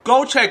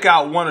Go check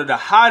out one of the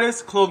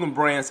hottest clothing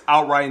brands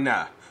out right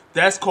now.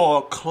 That's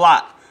called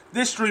Clot.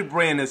 This street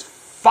brand is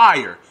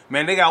fire.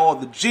 Man, they got all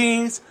the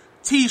jeans,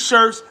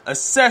 t-shirts,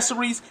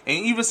 accessories,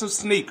 and even some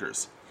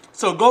sneakers.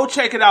 So go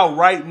check it out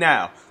right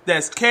now.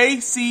 That's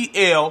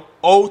KCLOT.com.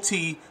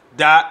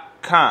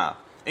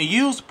 And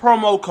use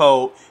promo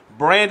code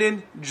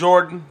Brandon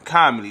Jordan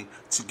Comedy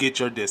to get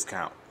your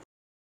discount.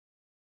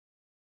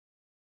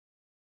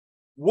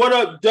 What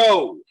up,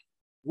 doe?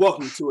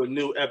 Welcome to a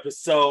new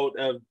episode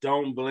of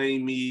Don't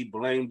Blame Me,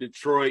 Blame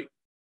Detroit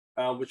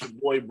with your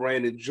boy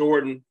Brandon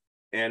Jordan.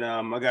 And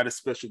I got a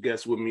special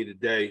guest with me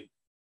today.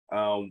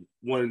 One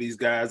of these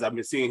guys, I've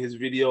been seeing his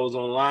videos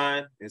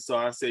online. And so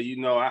I said,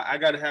 I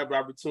got to have the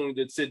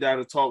opportunity to sit down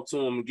and talk to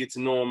him and get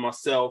to know him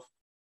myself,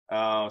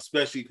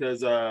 especially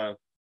because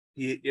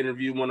he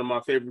interviewed one of my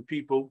favorite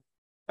people,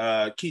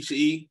 Keisha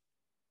E.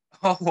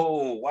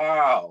 Oh,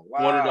 wow.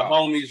 One of the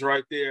homies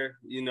right there,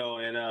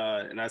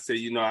 and I said,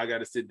 I got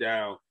to sit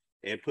down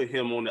and put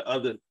him on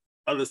the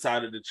other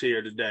side of the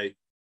chair today.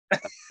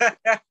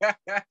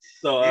 I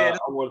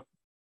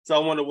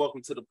want to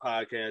welcome to the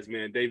podcast,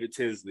 man, David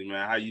Tinsley,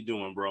 man. How you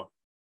doing, bro?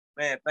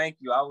 Man, thank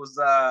you. I was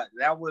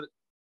that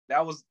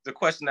was the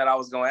question that I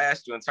was going to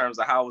ask you in terms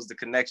of how was the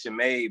connection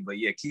made. But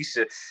yeah,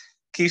 Keisha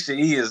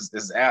E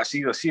is out.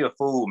 She a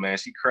fool, man.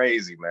 She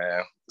crazy,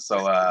 man.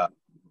 So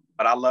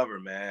but I love her,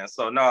 man.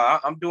 So no,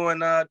 I'm doing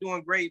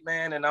great,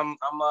 man. And I'm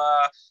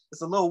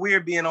it's a little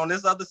weird being on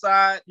this other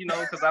side,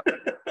 because I've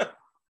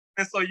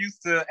been so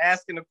used to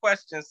asking the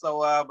question. So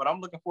but I'm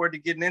looking forward to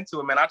getting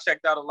into it, man. I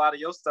checked out a lot of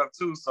your stuff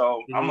too,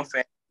 so I'm a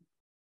fan.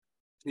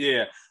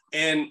 Yeah,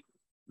 and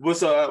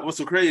what's so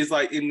crazy is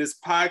like in this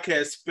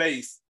podcast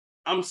space,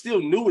 I'm still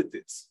new at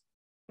this.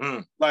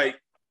 Like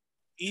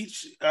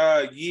each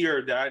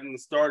year that I didn't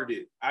start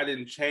it, I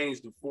didn't change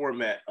the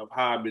format of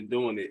how I've been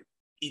doing it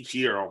each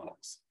year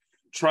almost.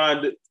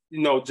 Trying to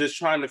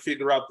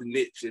figure out the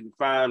niche and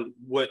find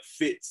what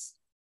fits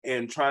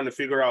and trying to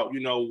figure out,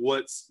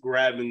 what's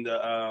grabbing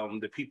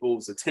the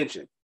people's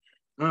attention.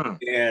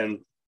 And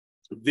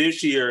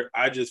this year,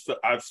 I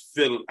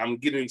feel I'm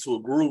getting into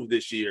a groove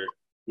this year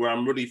where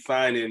I'm really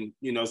finding,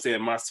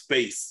 my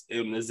space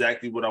and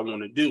exactly what I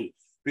want to do.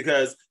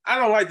 Because I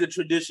don't like the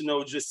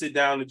traditional just sit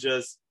down and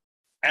just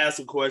ask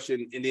a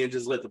question and then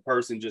just let the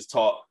person just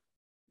talk.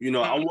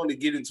 I want to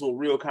get into a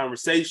real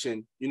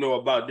conversation,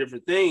 about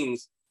different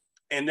things.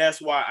 And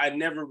that's why I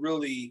never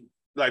really,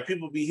 like,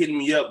 people be hitting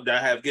me up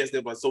that I have guests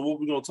there, but so what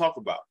we going to talk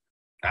about?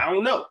 I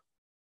don't know.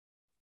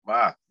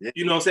 Wow.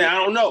 You know what I'm saying? I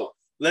don't know.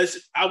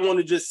 I want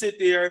to just sit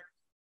there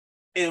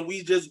and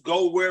we just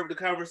go wherever the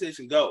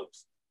conversation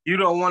goes. You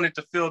don't want it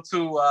to feel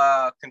too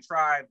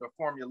contrived or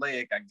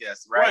formulaic, I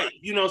guess, right? Right.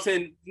 You know what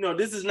I'm saying?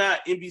 This is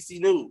not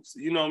NBC News.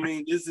 You know what I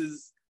mean? This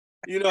is,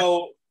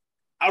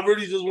 I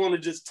really just want to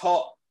just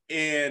talk.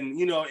 And,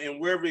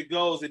 and wherever it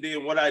goes, and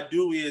then what I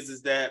do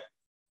is that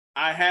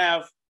I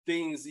have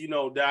things,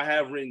 that I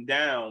have written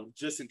down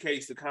just in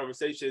case the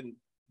conversation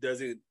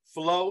doesn't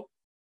flow.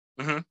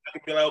 I can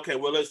be like, okay,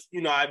 well, let's,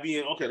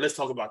 let's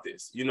talk about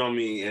this. You know what I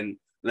mean? And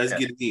let's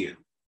get it in.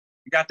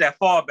 You got that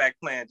fallback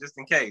plan just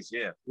in case,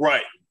 yeah.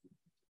 Right.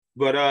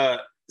 But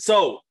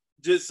so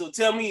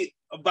tell me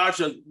about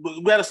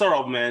we got to start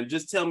off, man.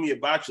 Just tell me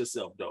about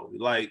yourself, though.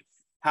 Like,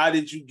 how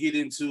did you get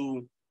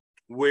into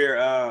where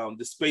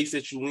the space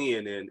that you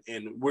in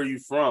and where you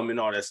from and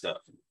all that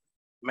stuff?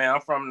 Man, I'm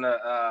from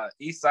the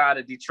east side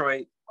of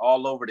Detroit,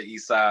 all over the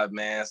east side,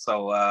 man.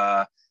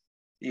 So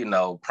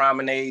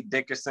Promenade,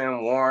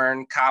 Dickerson,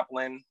 Warren,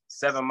 Copland,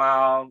 7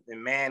 Mile,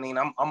 and Manning.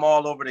 I'm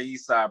all over the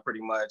east side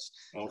pretty much.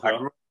 Okay.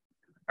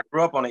 I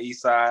grew up on the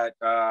east side.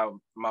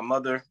 My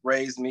mother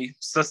raised me.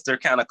 Sister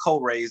kind of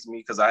co-raised me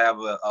because I have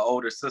an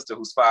older sister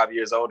who's 5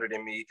 years older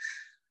than me.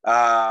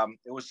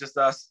 It was just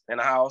us in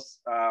the house.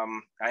 I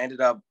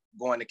ended up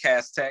going to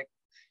Cass Tech,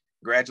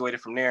 graduated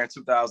from there in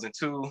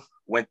 2002,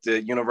 went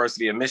to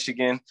University of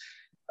Michigan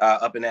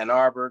up in Ann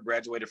Arbor,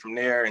 graduated from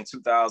there in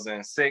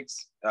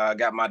 2006,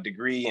 got my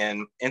degree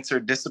in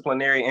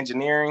interdisciplinary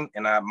engineering,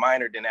 and I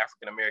minored in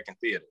African-American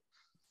theater.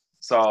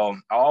 So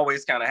I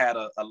always kind of had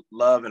a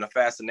love and a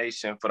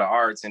fascination for the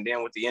arts. And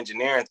then with the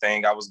engineering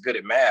thing, I was good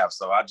at math.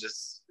 So I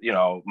just,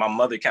 my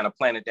mother kind of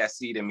planted that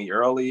seed in me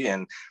early,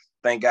 and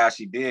thank God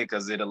she did,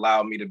 because it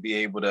allowed me to be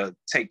able to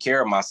take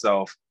care of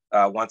myself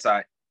once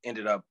I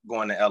ended up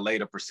going to LA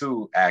to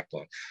pursue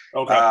acting.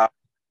 Okay.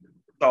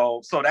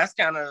 So that's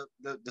kind of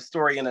the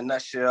story in a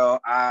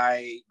nutshell.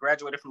 I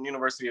graduated from the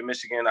University of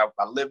Michigan. I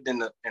lived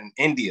in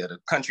India, the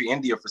country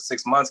India, for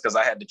 6 months because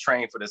I had to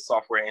train for this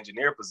software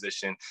engineer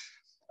position.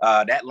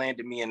 That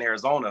landed me in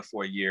Arizona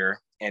for a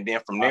year. And then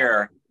from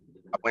there,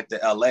 I went to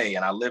LA,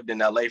 and I lived in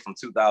LA from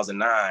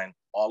 2009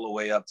 all the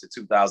way up to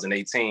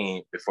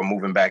 2018 before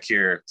moving back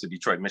here to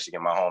Detroit,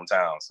 Michigan, my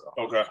hometown. So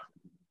okay.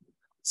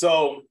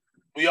 So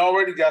we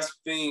already got some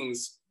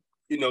things,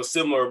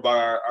 similar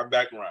about our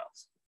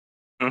backgrounds.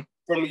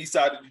 From the east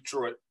side of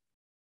Detroit.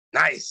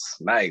 Nice.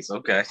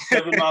 Okay.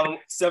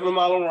 7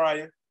 Mile and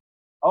Ryan.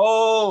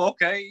 Oh,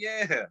 okay,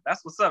 yeah.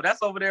 That's what's up.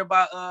 That's over there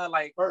by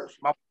my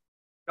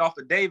off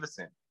of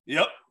Davidson.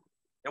 Yep.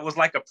 It was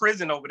like a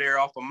prison over there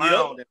off a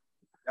mound. Yep.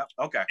 Yep.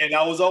 Okay. And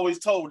I was always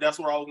told that's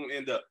where I was gonna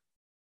end up.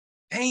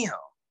 Damn.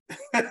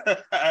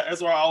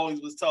 That's where I always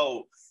was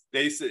told.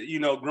 They said,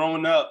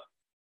 growing up,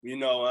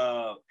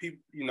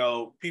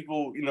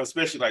 people,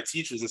 especially like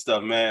teachers and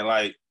stuff, man,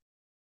 like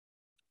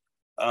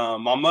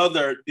my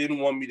mother didn't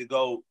want me to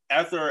go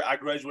after I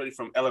graduated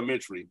from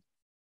elementary.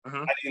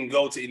 I didn't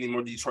go to any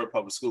more Detroit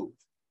public schools.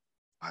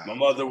 Wow. My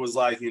mother was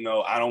like,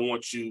 I don't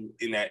want you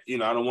in that, I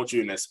don't want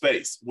you in that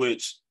space,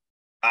 which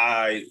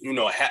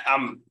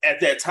I'm at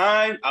that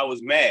time I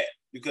was mad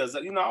because,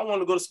 I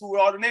want to go to school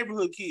with all the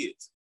neighborhood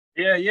kids.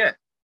 Yeah.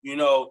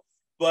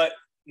 But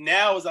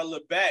now as I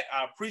look back,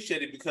 I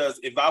appreciate it because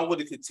if I would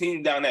have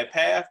continued down that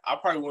path, I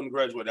probably wouldn't have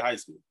graduated high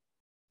school.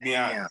 To be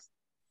honest.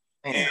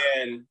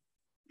 And,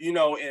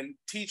 and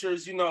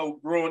teachers,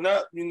 growing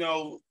up,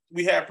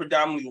 we had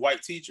predominantly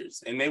white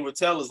teachers and they would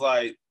tell us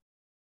like,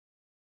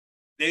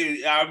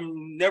 I'll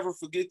never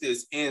forget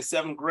this. In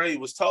 7th grade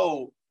was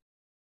told,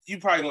 you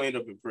probably gonna end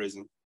up in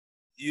prison.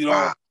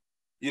 Wow.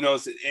 And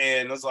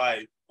I was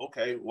like,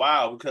 okay,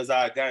 wow, because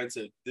I got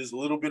into this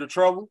little bit of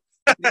trouble.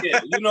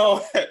 Yeah,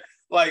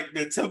 like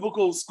the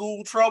typical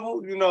school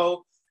trouble, they're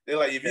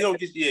like, if you don't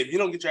get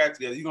your act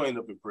together, you're gonna end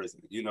up in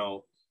prison,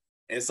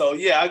 And so,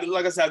 yeah,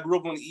 like I said, I grew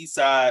up on the east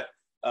side.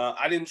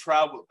 I didn't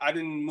travel, I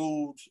didn't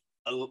move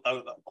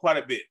quite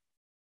a bit.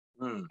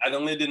 I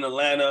done lived in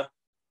Atlanta.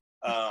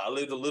 I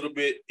lived a little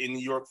bit in New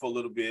York for a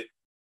little bit.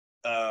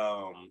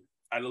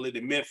 I lived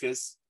in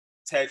Memphis,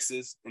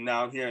 Texas, and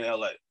now I'm here in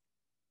LA.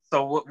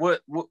 So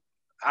what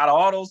out of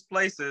all those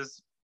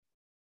places,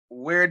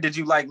 where did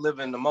you like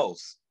living the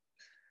most?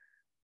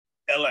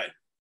 LA.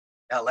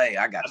 I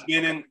got you.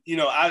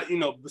 I've been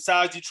in,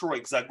 besides Detroit,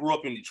 because I grew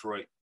up in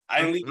Detroit. I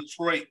didn't leave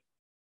Detroit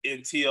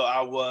until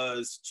I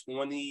was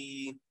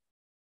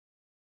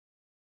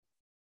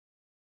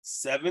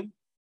 27.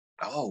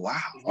 Oh, wow.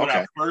 When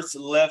I first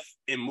left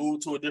and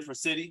moved to a different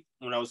city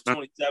when I was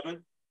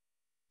 27.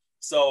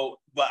 So,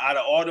 but out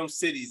of all them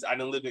cities, I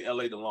didn't live in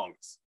LA the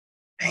longest.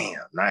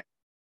 Damn, nice.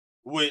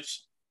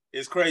 Which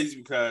is crazy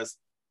because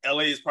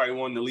LA is probably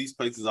one of the least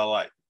places I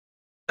like.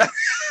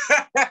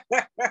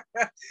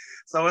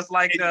 So it's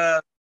like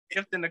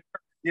gift in the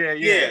curse.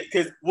 Yeah.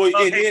 Because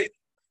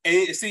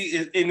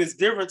it's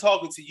different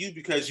talking to you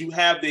because you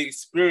have the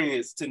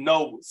experience to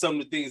know some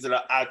of the things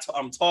that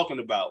I'm talking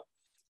about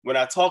when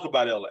I talk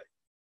about LA.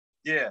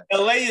 Yeah,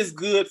 LA is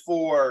good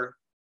for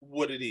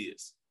what it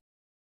is.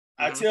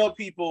 I tell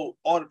people,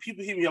 all the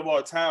people hit me up all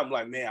the time,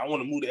 like, man, I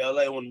want to move to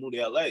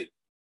LA.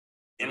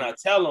 And I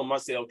tell them, I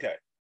say, okay,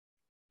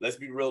 let's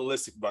be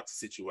realistic about the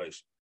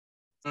situation.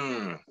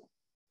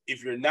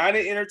 If you're not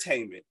in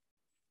entertainment,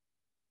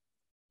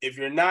 if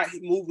you're not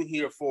moving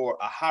here for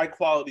a high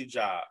quality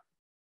job,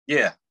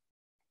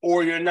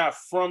 or you're not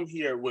from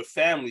here with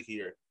family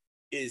here,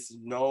 is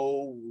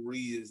no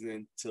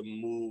reason to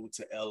move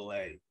to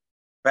LA.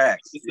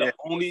 Facts. It's the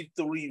only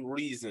 3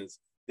 reasons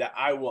that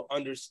I will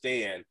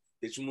understand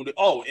that you moved to.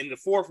 Oh, and the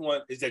 4th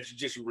one is that you're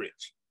just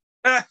rich.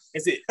 That's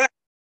it.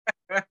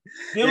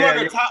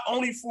 The top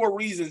only 4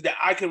 reasons that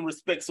I can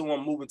respect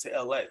someone moving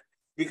to LA.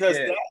 Because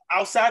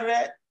outside of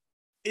that,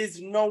 is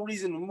no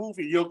reason to move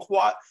here.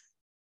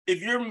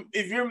 If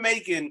you're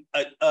making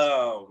an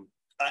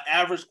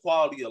average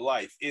quality of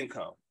life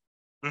income,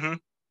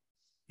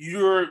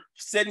 you're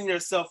setting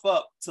yourself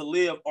up to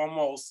live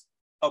almost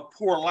a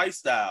poor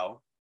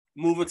lifestyle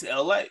moving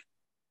to LA.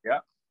 Yeah.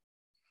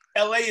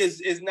 LA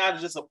is not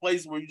just a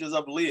place where you just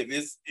up live.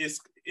 It's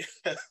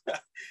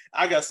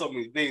I got so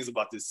many things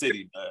about this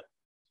city, but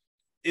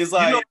it's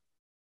like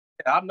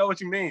I know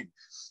what you mean.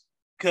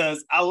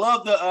 Cause I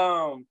love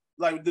the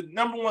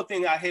number one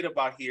thing I hate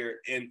about here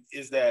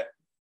is that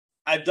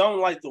I don't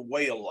like the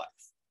way of life.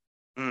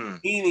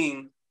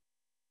 Meaning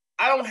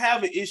I don't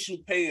have an issue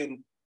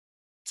paying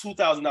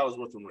 $2,000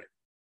 worth of rent.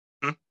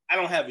 I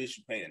don't have an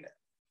issue paying that.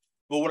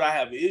 But what I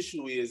have an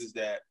issue is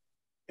that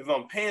if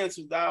I'm paying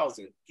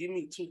 $2,000, give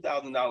me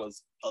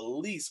 $2,000 at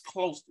least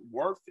close to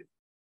worth it.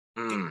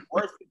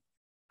 Worth it.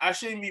 I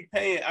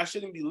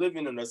shouldn't be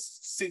living in a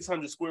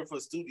 600 square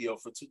foot studio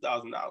for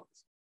 $2,000.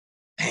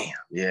 Damn,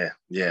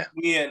 yeah.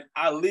 When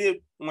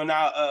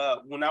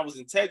I was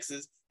in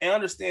Texas, and I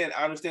understand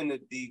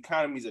that the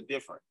economies are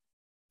different.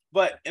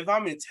 But if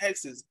I'm in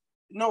Texas,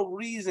 no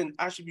reason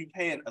I should be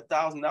paying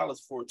 $1,000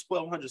 for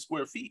 1,200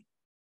 square feet.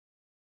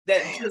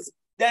 That's just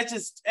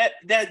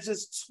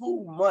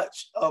too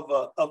much of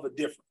a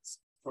difference.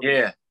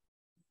 Yeah.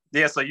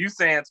 So you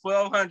saying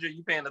 1,200,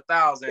 you paying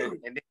 1,000, and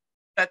then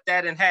cut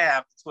that in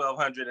half,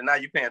 1,200, and now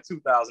you're paying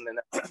 2,000.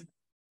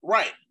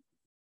 Right.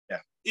 Yeah.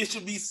 It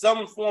should be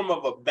some form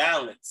of a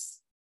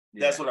balance.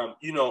 Yeah. That's what I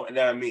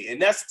mean. And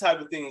that's the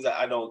type of things that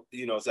I don't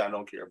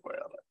care for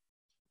LA.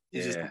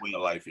 It's just the way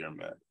of life here,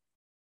 man.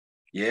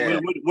 Yeah.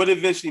 What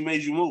eventually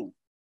made you move?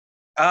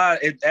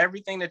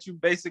 Everything that you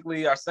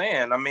basically are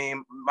saying. I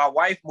mean, my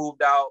wife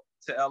moved out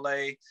to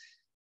LA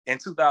in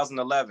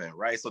 2011,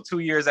 right? So 2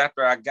 years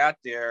after I got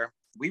there,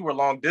 we were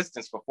long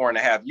distance for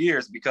 4.5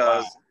 years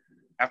because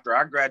after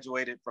I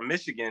graduated from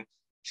Michigan,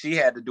 she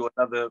had to do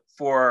another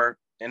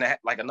and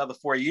like another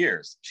 4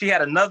 years. She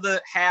had another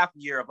half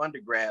year of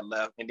undergrad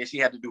left, and then she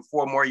had to do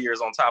 4 more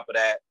years on top of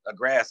that, a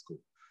grad school.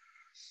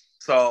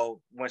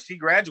 So when she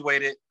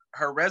graduated,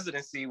 her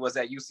residency was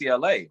at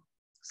UCLA.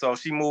 So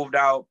she moved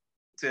out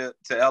to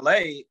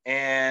LA,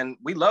 and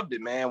we loved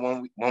it, man,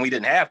 when we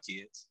didn't have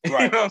kids.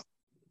 Right. You know?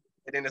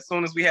 And then as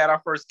soon as we had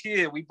our first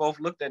kid, we both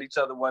looked at each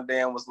other one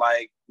day and was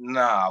like,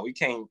 nah, we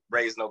can't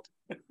raise no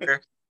kid. And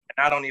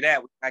not only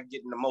that, we're not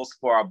getting the most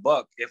for our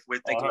buck if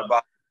we're thinking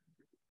about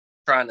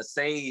trying to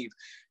save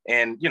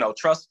and, you know,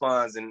 trust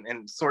funds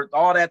and sort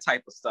all that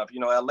type of stuff.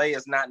 You know, LA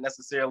is not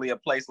necessarily a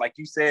place, like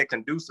you said,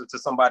 conducive to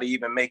somebody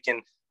even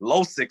making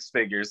low 6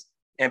 figures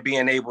and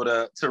being able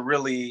to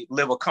really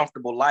live a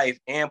comfortable life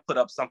and put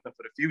up something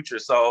for the future.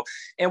 So,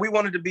 and we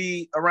wanted to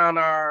be around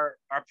our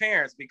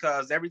parents,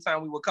 because every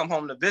time we would come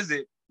home to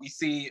visit, we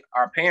see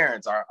our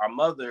parents, our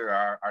mother,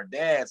 our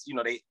dads, you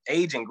know, they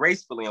aging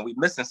gracefully, and we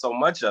missing so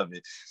much of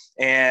it.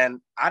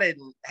 And I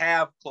didn't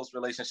have close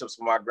relationships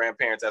with my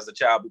grandparents as a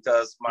child,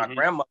 because my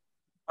grandmother's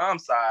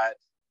mom's side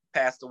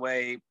passed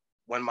away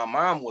when my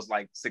mom was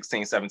like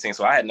 16, 17.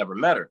 So I had never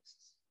met her.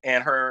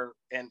 And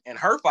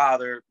her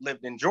father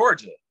lived in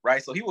Georgia,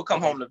 right? So he would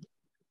come home to,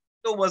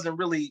 still wasn't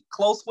really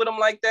close with him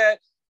like that.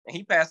 And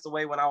he passed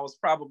away when I was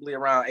probably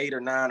around 8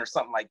 or 9 or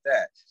something like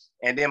that.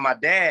 And then my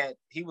dad,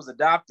 he was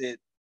adopted,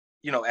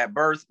 you know, at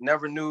birth,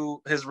 never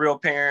knew his real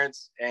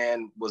parents,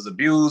 and was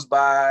abused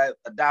by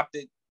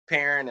adopted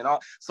parent and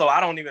all. So I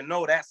don't even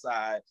know that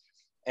side.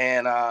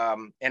 And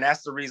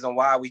that's the reason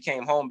why we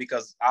came home,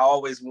 because I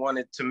always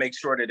wanted to make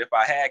sure that if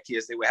I had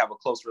kids, they would have a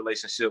close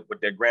relationship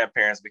with their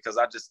grandparents, because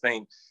I just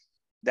think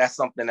that's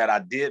something that I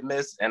did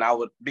miss. And I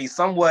would be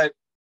somewhat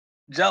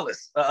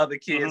jealous of other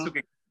kids who could go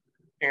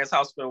to their parents'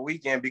 house for the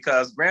weekend,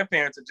 because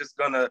grandparents are just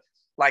gonna,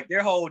 like,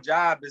 their whole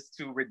job is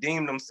to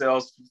redeem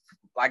themselves,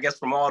 I guess,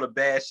 from all the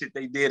bad shit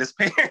they did as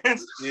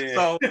parents. Yeah.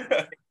 So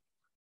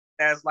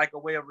as like a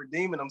way of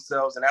redeeming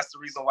themselves, and that's the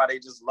reason why they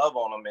just love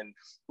on them, and,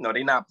 you know,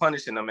 they're not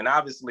punishing them, and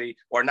obviously,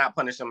 or not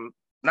punishing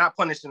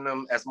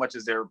them as much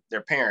as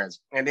their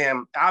parents. And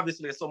then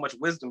obviously there's so much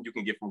wisdom you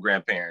can get from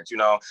grandparents, you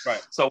know.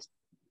 Right. So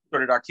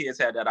that our kids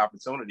had that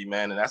opportunity,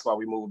 man, and that's why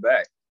we moved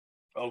back.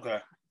 Okay.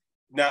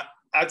 Now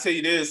I tell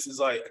you this is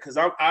like, because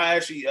I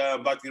actually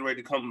about to get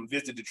ready to come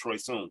visit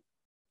Detroit soon.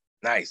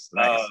 Nice.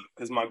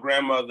 Because my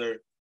grandmother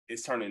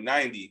is turning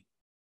 90.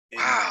 And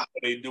wow.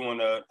 They're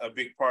doing a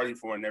big party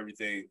for her and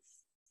everything.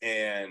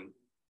 And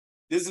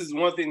this is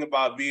one thing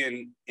about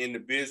being in the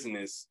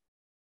business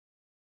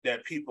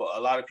that a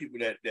lot of people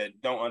that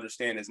don't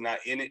understand, is not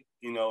in it,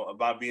 you know,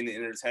 about being in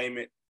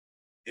entertainment.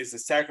 It's the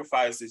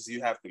sacrifices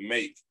you have to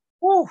make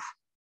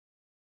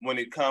when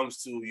it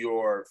comes to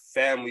your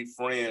family,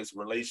 friends,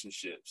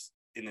 relationships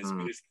in this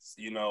business.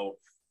 You know,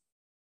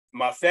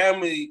 my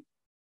family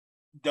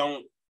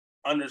don't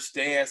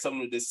understand some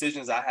of the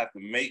decisions I have to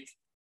make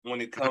when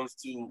it comes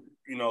to,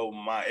 you know,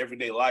 my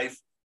everyday life,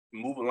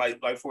 moving like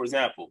for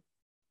example,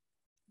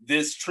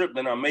 this trip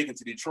that I'm making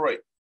to Detroit,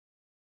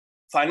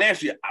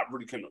 financially,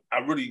 I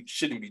really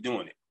shouldn't be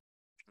doing it.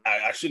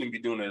 I shouldn't be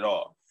doing it at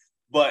all.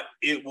 But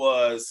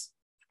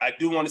I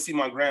do want to see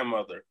my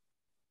grandmother.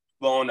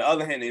 But on the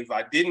other hand, if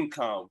I didn't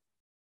come,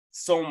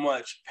 so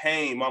much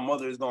pain my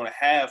mother is going to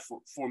have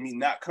for me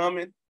not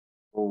coming.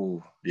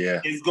 Oh,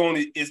 yeah. It's going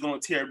to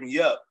tear me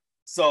up.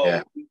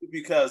 So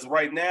because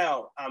right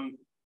now I'm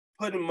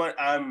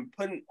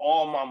putting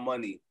all my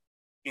money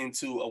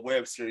into a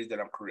web series that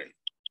I'm creating.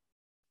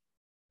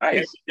 Nice.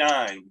 Every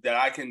dime that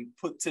I can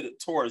put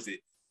towards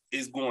it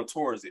is going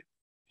towards it.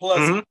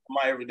 Plus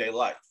my everyday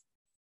life.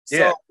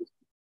 So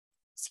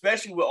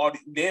especially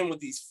with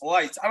these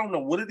flights, I don't know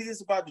what it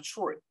is about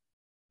Detroit.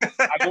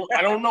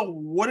 I don't know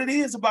what it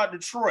is about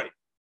Detroit,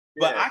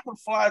 but I can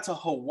fly to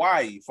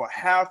Hawaii for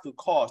half the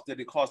cost that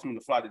it costs me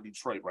to fly to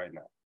Detroit right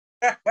now.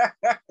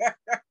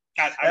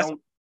 I don't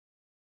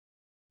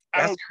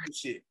do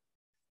shit.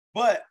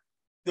 But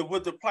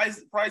with the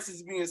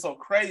prices being so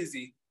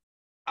crazy,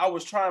 I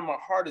was trying my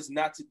hardest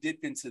not to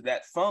dip into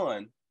that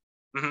fund,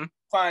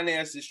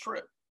 finance this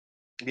trip.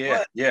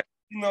 Yeah. You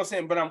know what I'm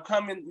saying? But I'm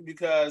coming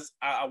because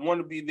I want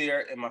to be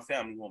there and my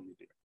family want me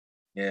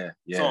there.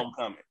 Yeah. So I'm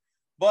coming.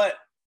 But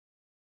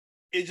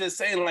it's just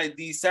saying, like,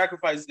 these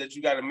sacrifices that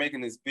you got to make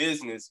in this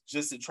business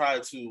just to try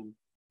to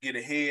get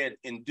ahead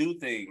and do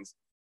things,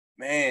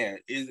 man,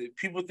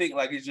 people think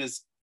like it's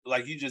just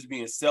like you just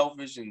being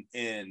selfish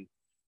and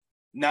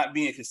not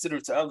being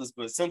considerate to others,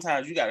 but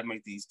sometimes you got to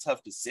make these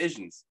tough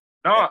decisions.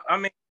 No, I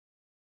mean,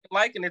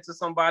 liken it to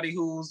somebody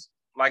who's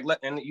like,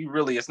 and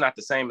it's not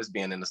the same as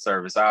being in the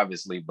service,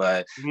 obviously,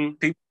 but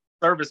people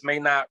service may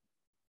not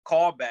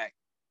call back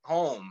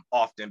home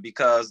often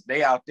because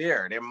they out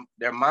there,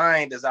 their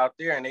mind is out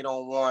there, and they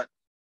don't want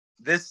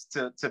this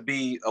to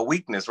be a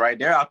weakness, right?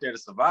 They're out there to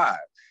survive.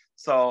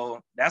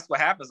 So that's what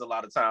happens a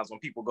lot of times when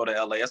people go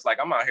to LA. It's like,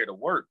 I'm out here to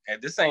work,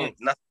 and this ain't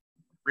nothing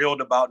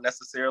thrilled about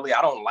necessarily.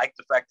 I don't like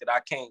the fact that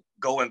I can't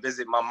go and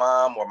visit my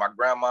mom or my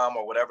grandmom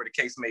or whatever the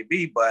case may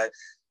be, but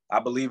I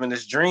believe in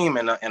this dream,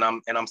 and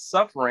I'm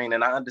suffering,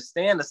 and I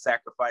understand the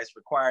sacrifice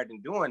required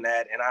in doing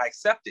that, and I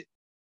accept it.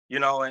 you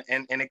know,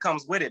 and it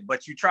comes with it.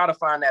 But you try to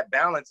find that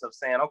balance of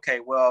saying, okay,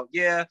 well,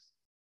 yeah,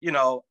 you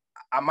know,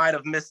 I might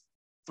have missed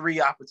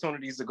 3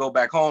 opportunities to go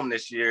back home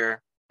this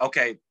year.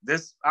 Okay,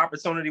 this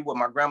opportunity with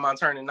my grandma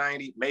turning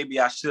 90, maybe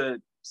I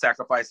should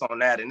sacrifice on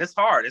that. And it's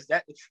hard. It's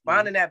that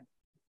finding that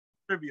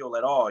trivial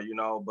at all, you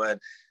know, but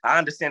I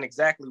understand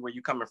exactly where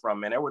you're coming from,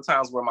 man. There were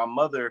times where my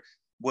mother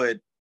would,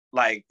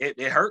 like, it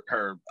hurt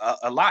her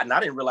a lot. And I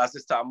didn't realize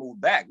this till I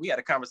moved back. We had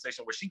a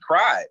conversation where she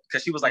cried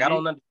because she was like, I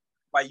don't understand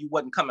why you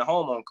wasn't coming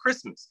home on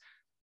Christmas.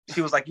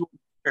 She was like,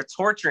 you're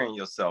torturing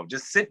yourself,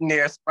 just sitting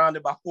there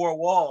surrounded by 4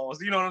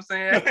 walls. You know what I'm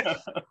saying?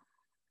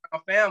 My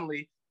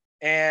family.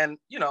 And,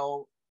 you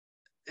know,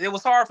 it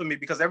was hard for me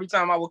because every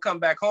time I would come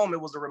back home,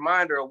 it was a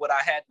reminder of what I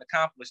hadn't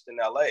accomplished in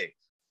LA.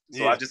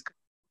 So I just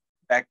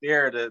back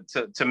there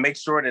to make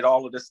sure that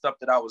all of this stuff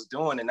that I was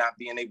doing and not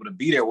being able to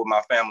be there with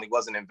my family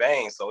wasn't in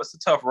vain. So it's a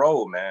tough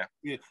road, man.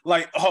 Yeah,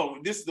 like,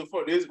 this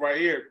right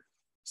here.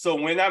 So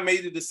when I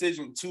made the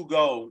decision to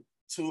go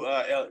to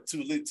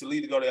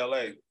leave to go to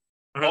LA,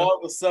 all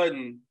of a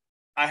sudden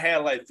I had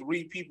like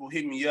 3 people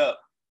hit me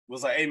up.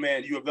 Was like, hey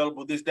man, you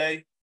available this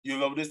day? You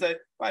available this day?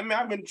 Like, man,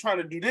 I've been trying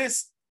to do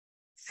this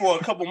for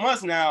a couple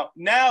months now.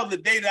 Now the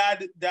day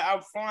that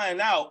I'm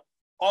flying out,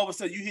 all of a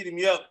sudden you hitting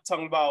me up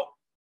talking about,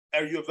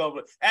 are you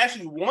available?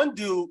 Actually, one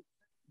dude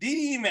didn't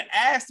even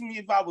ask me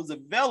if I was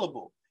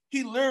available.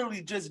 He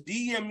literally just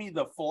DM'd me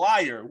the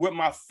flyer with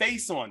my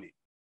face on it.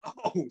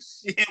 Oh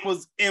shit.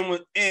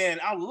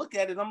 And I look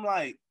at it, I'm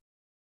like,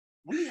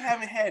 we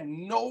haven't had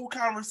no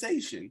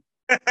conversation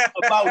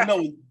about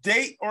no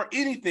date or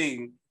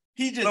anything.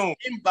 He just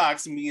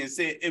inboxed me and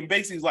said, and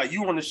basically was like,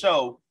 you on the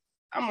show?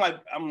 I'm like,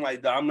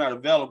 I'm not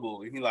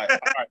available. And he like, all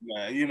right,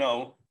 man, you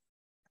know,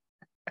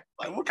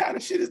 like, what kind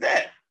of shit is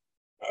that?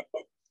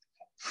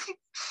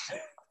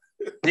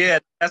 Yeah,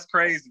 that's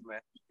crazy, man.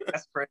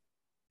 That's crazy.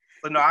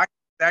 But no, I get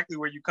exactly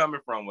where you're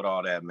coming from with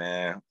all that,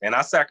 man. And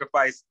I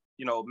sacrificed,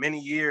 you know, many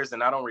years,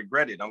 and I don't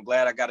regret it. I'm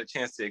glad I got a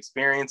chance to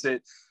experience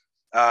it.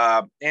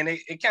 And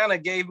it kind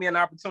of gave me an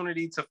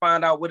opportunity to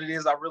find out what it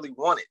is I really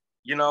wanted,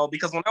 you know,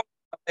 because when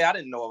I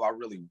didn't know if I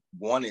really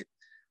wanted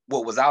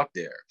what was out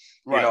there,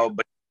 you know,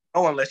 but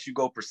unless you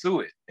go pursue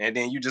it, and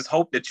then you just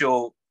hope that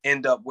you'll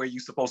end up where you're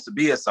supposed to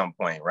be at some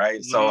point,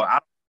 right? So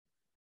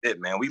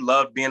man, we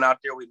love being out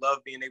there. We love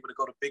being able to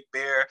go to Big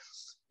Bear,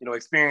 you know,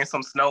 experience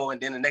some snow,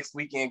 and then the next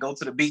weekend go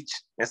to the beach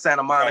in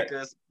Santa Monica.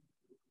 Right.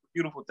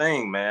 Beautiful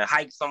thing, man.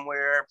 Hike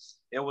somewhere.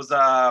 It was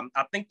I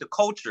think the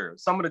culture,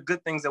 some of the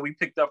good things that we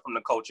picked up from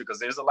the culture, because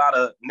there's a lot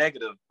of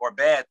negative or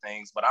bad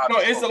things, but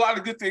it's a lot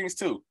of good things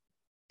too.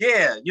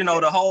 Yeah, you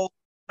know, the whole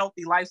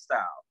healthy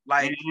lifestyle.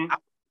 Like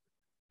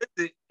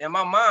and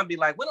my mom be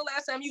like, when the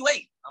last time you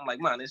ate? I'm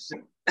like, man, this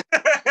shit.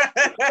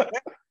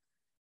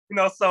 You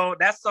know, so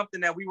that's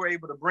something that we were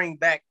able to bring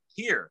back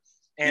here.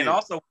 And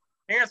also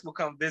parents will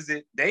come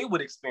visit, they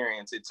would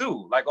experience it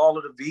too. Like all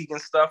of the vegan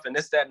stuff and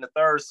this, that, and the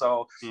third.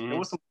 So it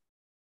was some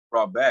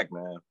brought back,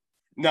 man.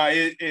 No,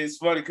 it's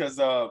funny because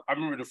I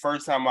remember the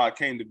first time I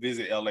came to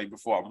visit LA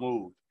before I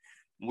moved,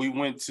 we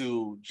went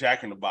to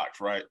Jack in the Box,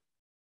 right?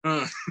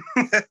 I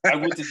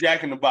went to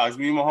Jack in the Box.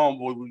 Me and my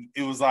homeboy,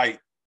 it was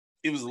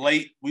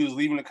late. We was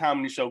leaving the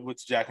comedy show, went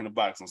to Jack in the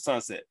Box on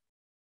Sunset.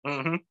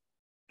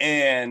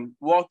 And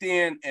walked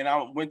in, and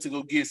I went to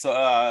go get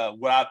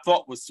what I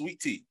thought was sweet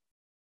tea.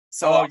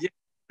 So,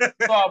 so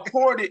I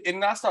poured it,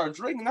 and I started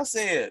drinking. I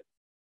said,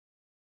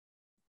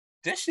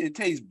 this shit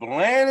tastes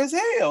bland as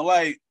hell.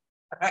 Like,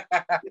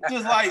 it's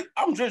just like,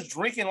 I'm just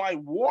drinking like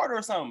water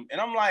or something. And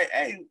I'm like,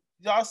 hey,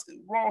 y'all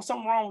something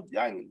wrong with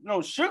y'all,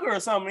 no sugar or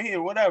something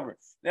here, whatever.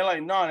 They're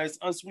like, no, that's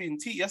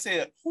unsweetened tea. I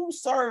said, who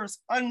serves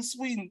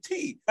unsweetened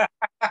tea?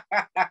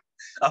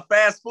 A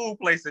fast food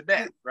place at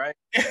that, right?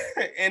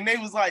 And they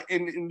was like,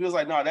 and it was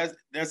like, no,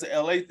 that's an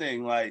LA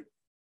thing. Like,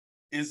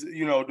 is,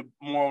 you know,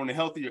 more on the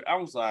healthier. I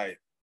was like,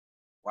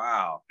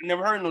 wow, I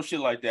never heard no shit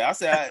like that. I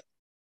said,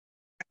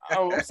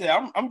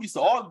 I'm used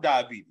to all the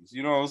diabetes.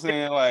 You know what I'm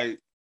saying? Like,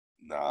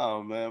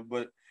 no, man.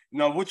 But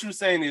no, what you're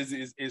saying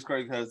is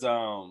crazy because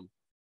I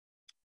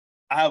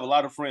have a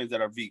lot of friends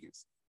that are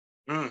vegans,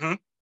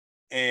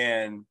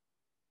 and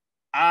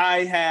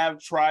I have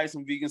tried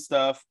some vegan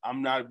stuff.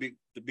 I'm not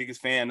the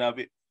biggest fan of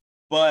it,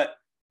 but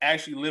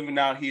actually living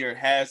out here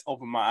has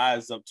opened my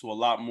eyes up to a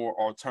lot more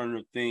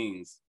alternative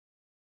things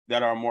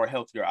that are more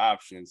healthier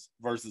options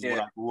versus what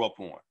I grew up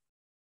on.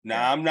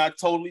 Now, I'm not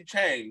totally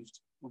changed,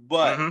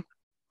 but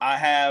I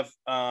have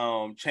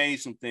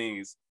changed some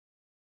things.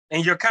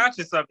 And you're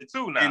conscious of it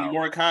too now. And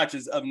more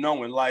conscious of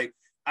knowing. Like,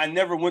 I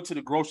never went to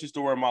the grocery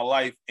store in my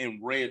life and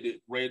read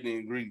the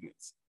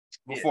ingredients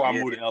before I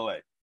moved to LA.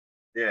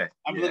 Yeah.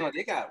 I'm looking like,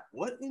 they got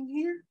what in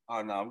here?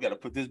 Oh no, I've got to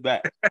put this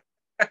back.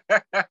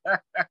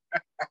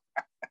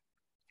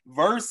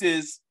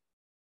 Versus,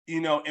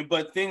 you know,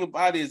 but the thing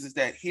about it is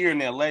that here in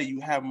LA, you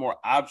have more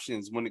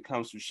options when it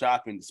comes to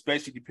shopping,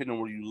 especially depending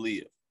on where you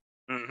live.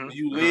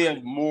 You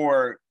live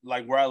more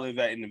like where I live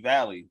at in the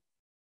Valley.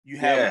 You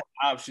have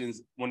more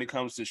options when it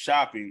comes to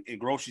shopping in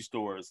grocery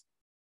stores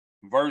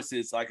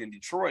versus like in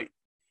Detroit.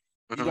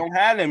 You don't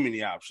have that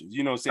many options.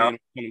 You know what I'm saying?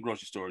 In the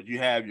grocery store, you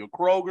have your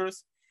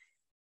Kroger's.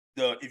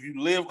 If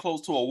you live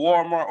close to a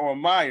Walmart or a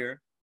Meijer,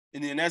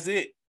 and then that's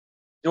it.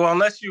 Well,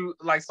 unless you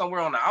like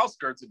somewhere on the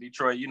outskirts of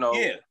Detroit, you know.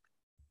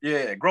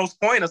 Yeah, Grosse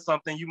Pointe or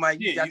something, you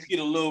might. Yeah, you get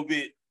a little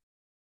bit.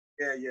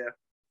 Yeah.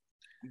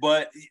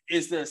 But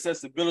it's the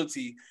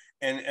accessibility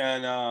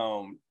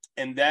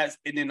and that's,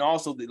 and then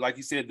also like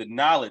you said, the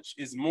knowledge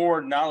is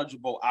more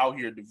knowledgeable out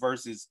here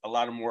versus a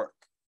lot of more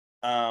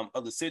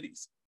other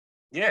cities.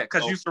 Yeah,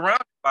 because you're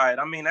surrounded by it.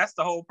 I mean, that's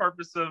the whole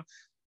purpose of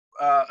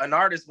an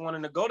artist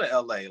wanting to go to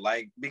LA,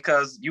 like,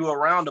 because you're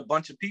around a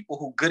bunch of people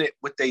who good at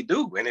what they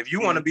do. And if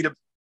you want to be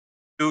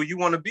you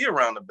want to be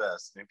around the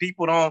best. And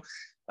people don't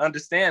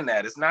understand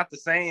that. It's not the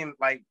same.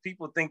 Like,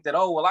 people think that,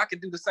 oh, well, I could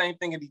do the same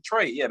thing in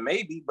Detroit. Yeah,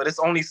 maybe, but it's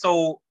only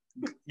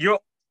you're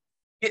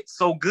get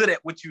so good at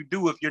what you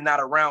do if you're not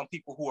around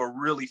people who are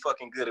really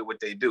fucking good at what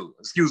they do.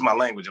 Excuse my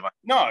language.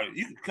 No,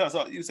 you can cuss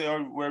out. You can say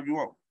wherever you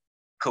want.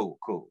 Cool.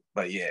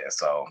 But yeah,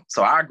 so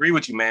I agree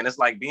with you, man. It's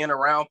like being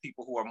around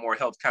people who are more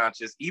health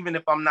conscious. Even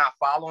if I'm not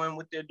following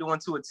what they're doing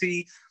to a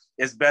T,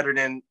 it's better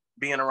than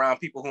being around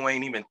people who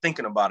ain't even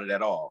thinking about it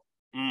at all.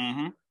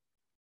 Mm-hmm.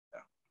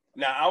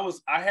 Now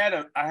I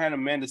had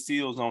Amanda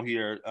Seales on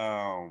here.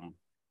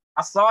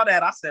 I saw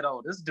that. I said,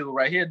 "Oh, this dude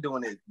right here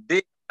doing it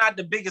big." Not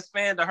the biggest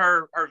fan of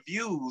her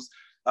views,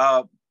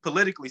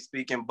 politically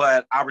speaking,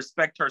 but I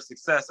respect her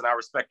success and I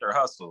respect her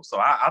hustle. So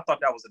I thought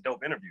that was a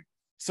dope interview.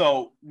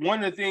 So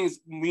one of the things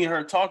me and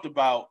her talked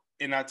about,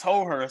 and I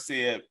told her, I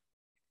said,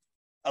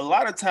 a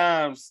lot of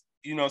times,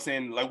 you know what I'm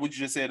saying, like what you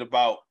just said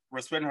about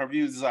respecting her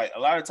views, is like a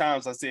lot of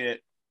times I said,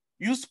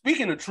 you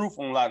speaking the truth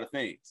on a lot of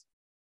things.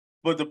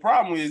 But the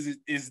problem is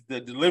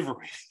the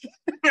delivery.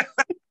 You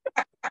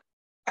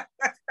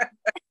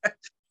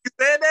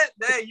said that?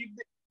 Yeah, you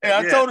did. And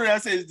I told her, I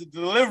said, it's the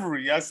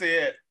delivery. I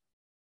said,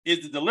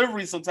 it's the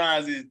delivery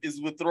sometimes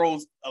is what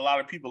throws a lot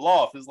of people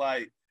off. It's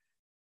like,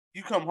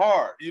 you come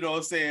hard, you know what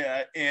I'm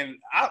saying? And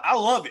I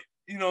love it,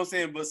 you know what I'm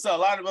saying? But so a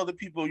lot of other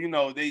people, you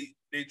know, they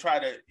try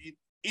to,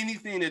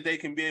 anything that they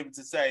can be able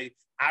to say,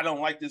 I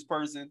don't like this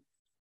person,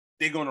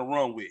 they're going to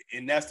run with.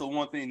 And that's the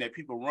one thing that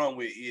people run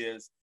with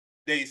is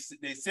they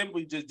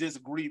simply just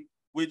disagree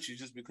with you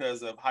just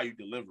because of how you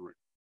deliver it.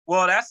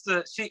 Well, that's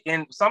the shit.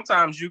 And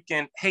sometimes you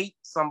can hate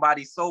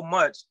somebody so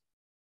much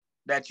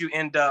that you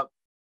end up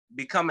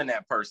becoming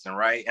that person,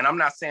 right? And I'm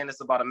not saying this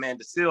about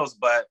Amanda Seales,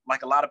 but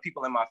like a lot of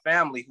people in my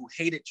family who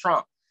hated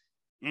Trump,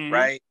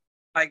 right?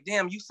 Like,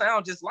 damn, you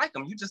sound just like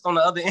him. You just on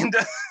the other end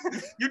of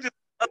the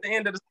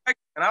spectrum.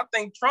 And I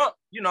think Trump,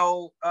 you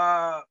know,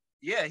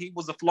 yeah, he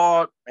was a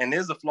flawed and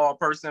is a flawed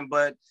person,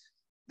 but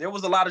there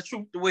was a lot of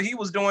truth to what he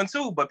was doing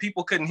too. But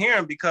people couldn't hear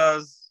him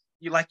because,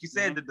 like you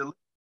said,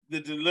 the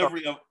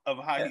delivery of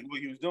how what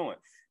he was doing.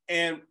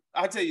 And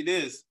I'll tell you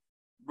this,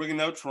 bringing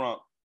up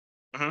Trump,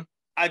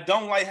 I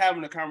don't like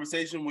having a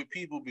conversation with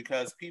people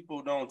because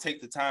people don't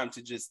take the time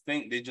to just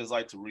think. They just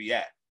like to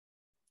react.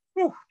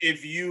 Whew.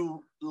 If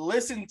you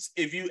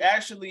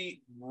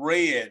actually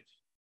read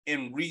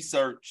and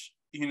research,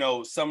 you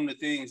know, some of the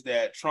things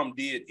that Trump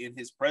did in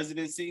his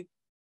presidency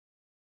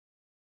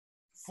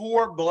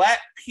for Black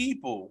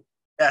people.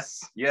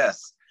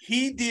 Yes.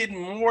 He did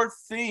more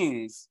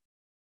things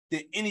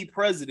than any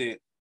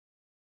president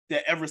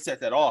that ever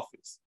set that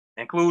office.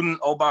 Including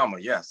Obama,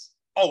 yes.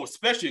 Oh,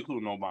 especially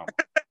including Obama.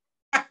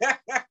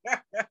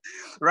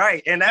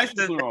 Right. And that's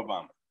including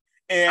Obama.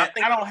 And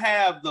I don't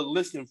have the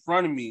list in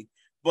front of me,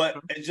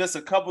 but just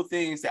a couple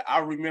things that I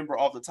remember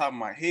off the top of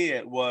my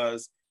head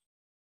was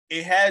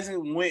it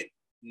hasn't went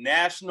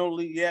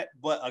nationally yet,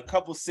 but a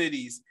couple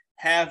cities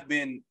have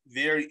been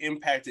very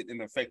impacted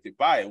and affected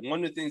by it.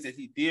 One of the things that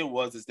he did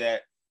is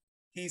that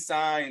he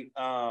signed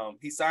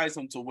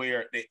them to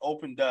where they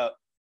opened up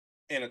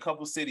in a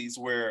couple cities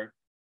where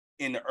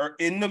in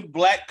the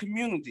Black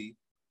community,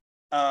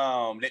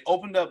 they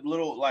opened up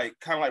little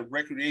kind of like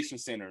recreation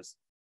centers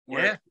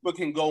where people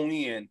can go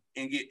in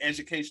and get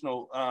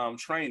educational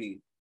training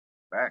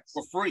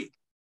for free.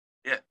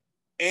 Yeah.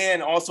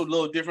 And also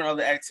little different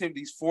other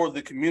activities for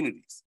the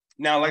communities.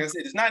 Now, like I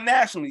said, it's not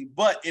nationally,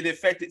 but it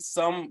affected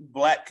some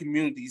Black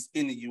communities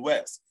in the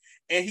U.S.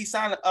 And he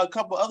signed a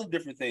couple other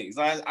different things.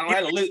 I don't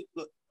have to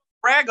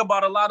brag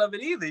about a lot of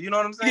it either. You know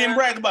what I'm saying? He didn't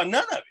brag about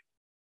none of it.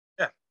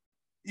 Yeah.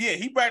 Yeah,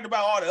 he bragged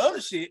about all the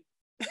other shit.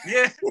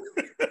 Yeah.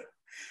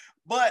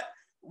 But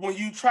when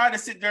you try to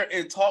sit there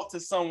and talk to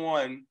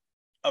someone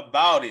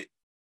about it,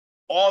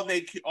 all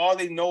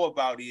they know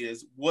about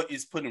is what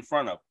is put in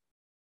front of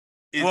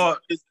them.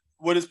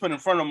 What is put in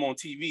front of them on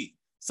TV.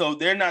 So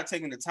they're not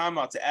taking the time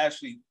out to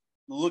actually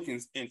look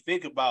and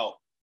think about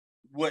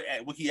what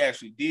he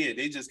actually did.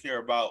 They just care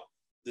about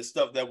the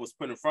stuff that was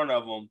put in front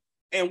of them,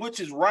 and which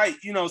is right.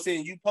 You know what I'm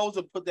saying? You're supposed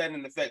to put that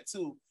in effect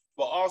too,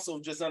 but also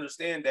just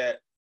understand that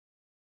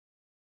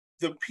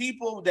the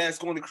people that's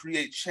going to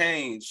create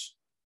change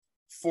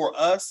for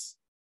us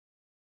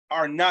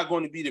are not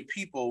going to be the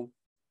people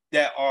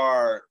that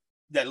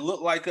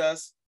look like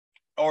us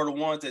or the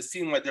ones that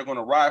seem like they're going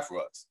to ride for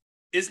us.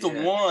 It's the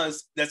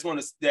ones that's going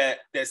to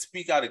that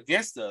speak out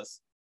against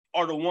us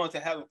are the ones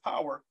that have the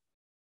power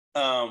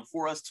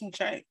for us to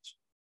change.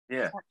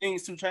 Yeah, for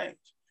things to change.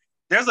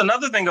 There's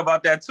another thing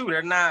about that too.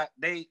 They're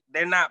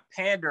not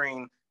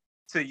pandering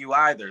to you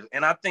either.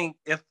 And I think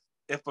if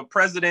a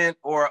president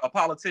or a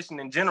politician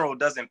in general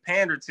doesn't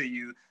pander to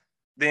you,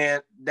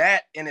 then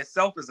that in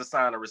itself is a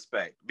sign of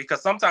respect.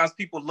 Because sometimes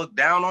people look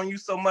down on you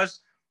so much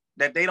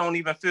that they don't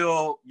even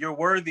feel you're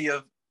worthy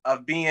of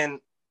being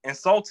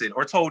insulted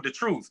or told the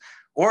truth,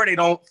 or they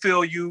don't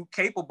feel you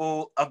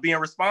capable of being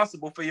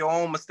responsible for your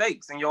own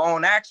mistakes and your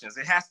own actions.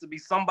 It has to be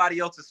somebody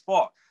else's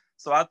fault.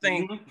 So I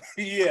think,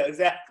 yeah,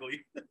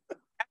 exactly.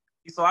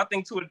 So I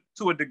think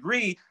to a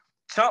degree,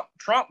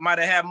 Trump might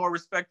have had more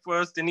respect for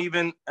us than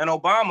even an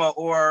Obama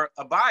or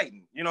a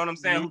Biden. You know what I'm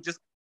saying? Who just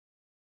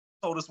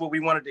told us what we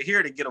wanted to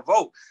hear to get a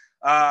vote.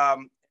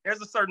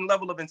 There's a certain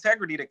level of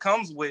integrity that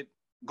comes with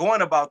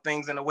going about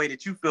things in a way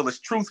that you feel is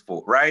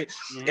truthful, right?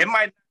 It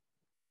might not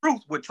be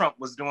truth what Trump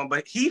was doing,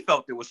 but he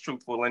felt it was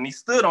truthful and he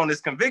stood on his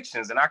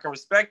convictions, and I can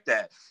respect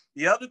that.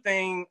 The other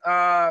thing,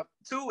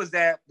 too, is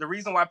that the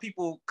reason why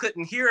people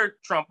couldn't hear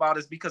Trump out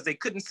is because they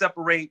couldn't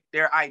separate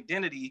their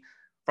identity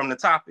from the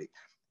topic.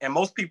 And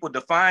most people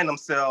define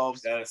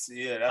themselves. That's a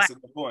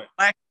good point.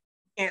 Black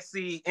can't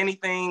see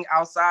anything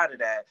outside of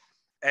that.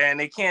 And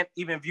they can't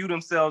even view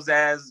themselves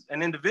as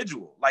an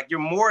individual. Like, you're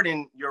more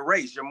than your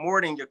race. You're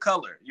more than your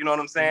color. You know what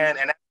I'm saying?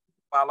 And that's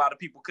why a lot of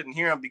people couldn't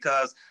hear him,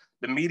 because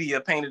the media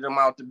painted him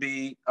out to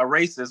be a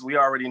racist. We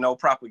already know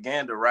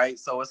propaganda, right?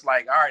 So it's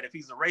like, all right, if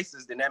he's a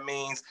racist, then that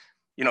means,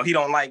 he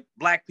don't like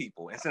black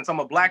people. And since I'm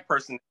a black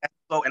person,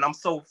 and I'm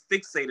so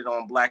fixated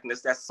on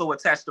blackness, that's so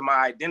attached to my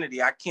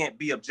identity, I can't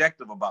be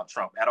objective about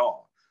Trump at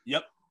all.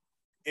 Yep.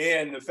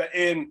 And the fact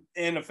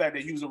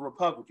that he was a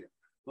Republican.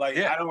 Like,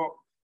 yeah.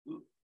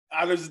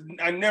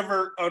 I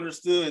never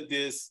understood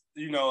this,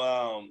 we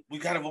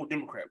gotta vote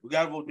Democrat. We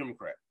gotta vote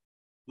Democrat.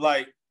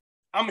 Like,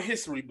 I'm a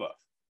history buff.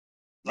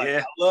 Like,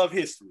 I love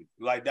history.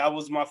 Like, that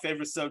was my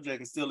favorite subject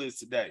and still is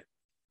today.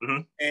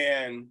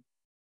 And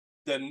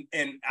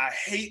I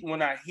hate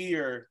when I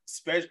hear,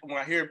 especially when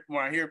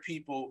I hear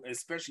people,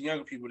 especially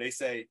younger people, they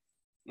say,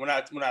 when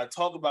I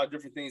talk about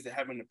different things that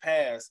happened in the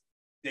past,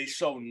 they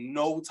show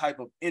no type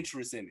of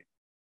interest in it.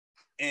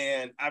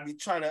 And I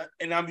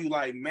be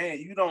like, man,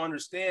 you don't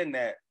understand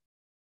that.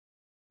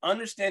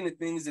 Understanding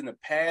things in the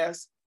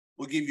past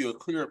will give you a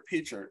clearer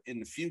picture in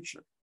the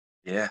future.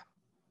 Yeah.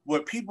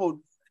 What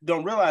people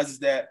don't realize is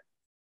that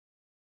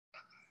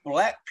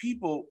Black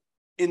people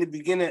in the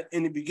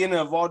beginning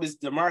of all this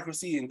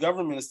democracy and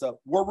government and stuff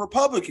were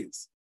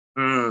Republicans.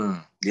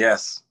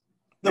 Yes.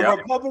 The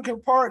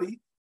Republican Party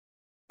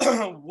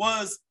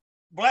was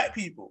Black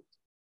people.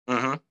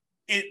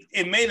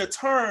 It made a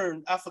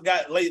turn. I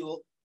forgot late.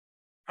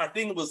 I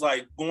think it was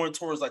like going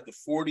towards like the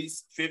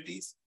 40s,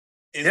 50s.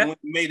 Is when it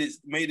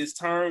made its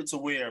turn to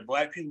where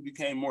Black people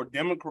became more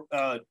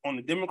on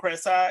the Democrat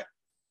side.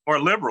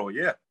 Or liberal,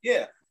 yeah.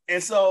 Yeah.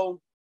 And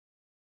so,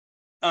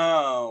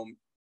 and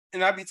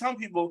I be telling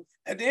people,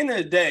 at the end of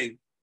the day,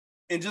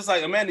 and just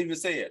like Amanda even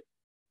said,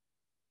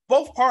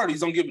 both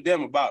parties don't give a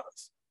damn about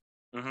us.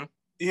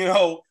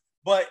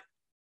 But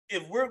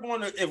if we're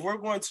going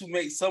to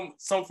make some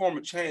form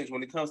of change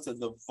when it comes to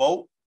the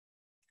vote,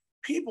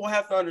 people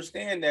have to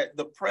understand that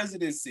the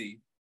presidency,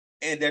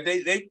 and that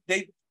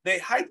they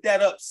hype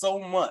that up so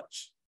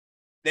much.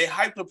 They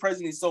hype the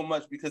presidency so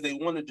much because they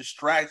want to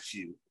distract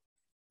you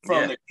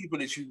from the people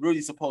that you're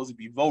really supposed to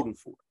be voting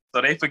for.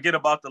 So they forget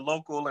about the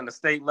local and the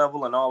state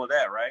level and all of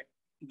that, right?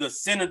 The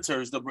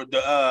senators, the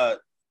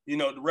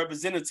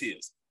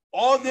representatives,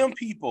 all them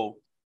people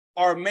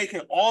are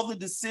making all the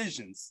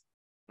decisions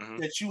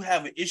that you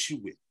have an issue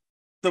with.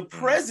 The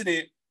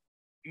president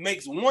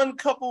makes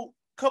couple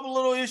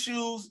little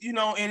issues,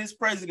 in his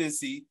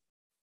presidency.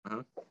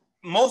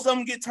 Most of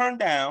them get turned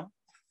down.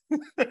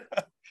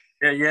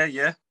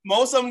 Yeah.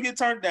 Most of them get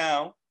turned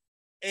down,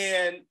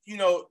 and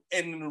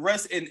and the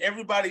rest, and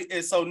everybody.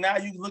 And so now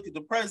you look at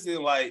the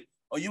president like,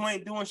 oh, you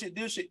ain't doing shit,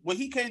 do shit. Well,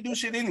 he can't do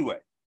shit anyway.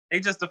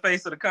 He's just the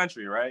face of the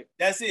country, right?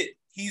 That's it.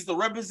 He's the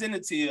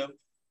representative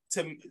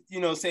to,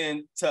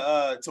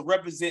 to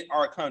represent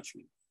our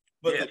country.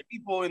 But the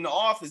people in the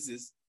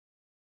offices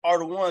are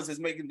the ones that's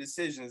making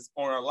decisions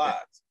on our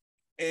lives.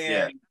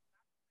 And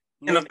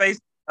in the face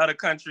of the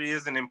country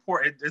is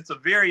it's a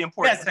very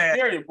important task. Yes,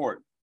 very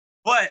important.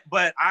 But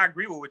I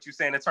agree with what you're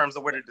saying in terms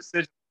of where the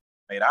decision is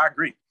made. I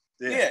agree.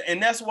 Yeah,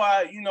 and that's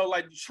why,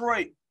 like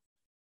Detroit,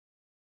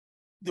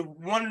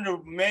 one of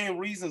the main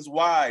reasons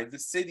why the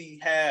city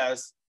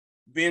has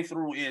been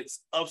through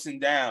its ups and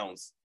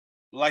downs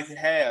like it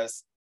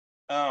has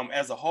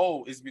as a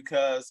whole is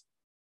because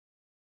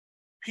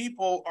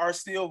people are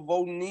still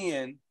voting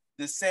in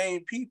the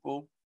same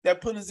people that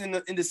put us in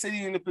the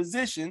city in the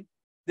position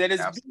that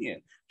it's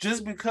been.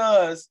 Just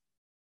because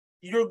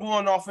you're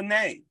going off a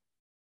name.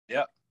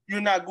 Yep. You're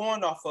not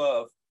going off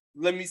of,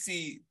 let me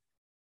see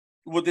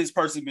what this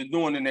person been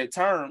doing in their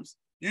terms.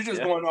 You're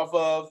just going off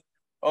of,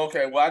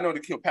 okay, well, I know the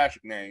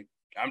Kilpatrick name.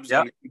 I'm just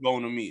going to keep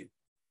going them in.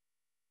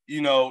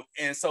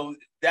 And so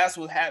that's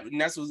what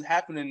happened. That's what's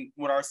happening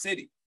with our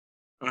city.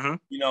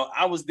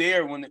 I was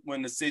there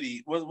when the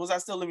city was I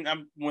still living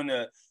when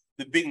the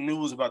the big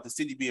news about the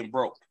city being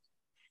broke.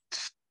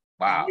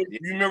 Wow.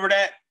 You remember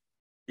that?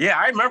 Yeah,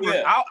 I remember.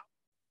 Yeah. I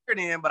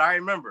in, but I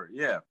remember.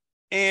 Yeah.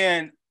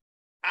 And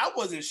I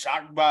wasn't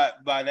shocked by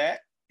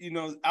that. You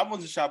know, I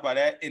wasn't shocked by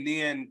that. And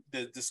then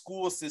the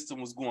school system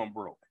was going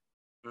broke.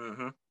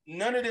 Mm-hmm.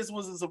 None of this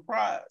was a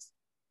surprise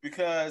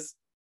because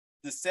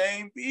the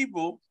same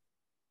people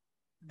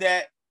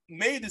that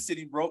made the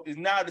city broke is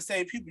now the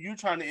same people you're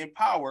trying to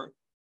empower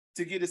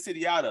to get the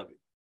city out of it.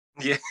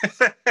 Yeah.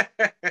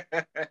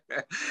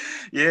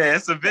 Yeah,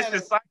 it's a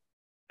vicious cycle.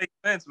 Makes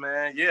sense,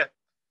 man. Yeah.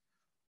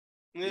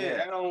 Yeah,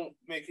 that don't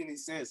make any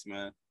sense,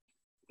 man.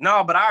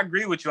 No, but I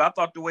agree with you. I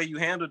thought the way you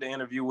handled the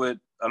interview with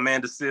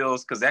Amanda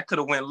Seales, because that could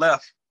have went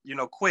left, you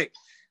know, quick,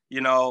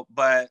 you know,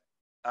 but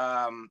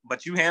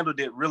you handled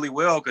it really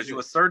well because you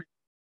asserted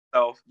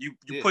yourself. You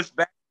pushed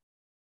back,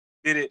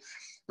 did it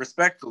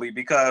respectfully,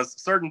 because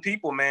certain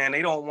people, man,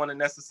 they don't want to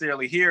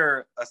necessarily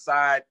hear a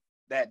side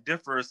that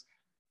differs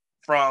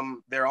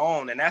from their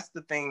own. And that's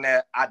the thing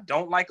that I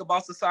don't like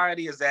about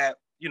society is that,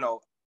 you know,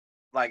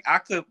 like I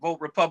could vote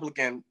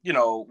Republican, you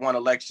know, one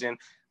election,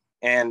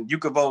 and you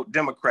could vote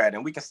Democrat,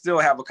 and we can still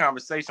have a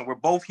conversation. We're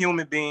both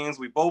human beings.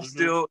 We both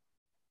still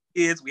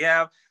kids. We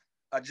have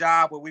a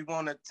job where we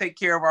want to take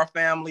care of our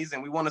families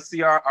and we want to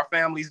see our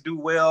families do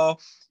well.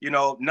 You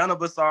know, none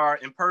of us are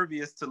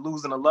impervious to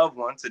losing a loved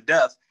one to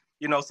death.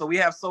 You know, so we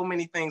have so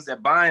many things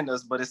that bind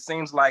us, but it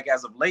seems like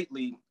as of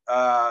lately,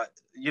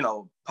 you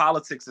know,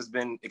 politics has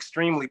been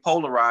extremely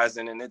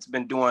polarizing and it's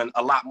been doing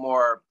a lot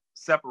more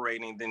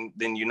separating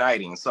than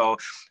uniting. So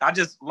I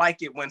just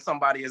like it when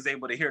somebody is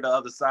able to hear the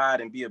other side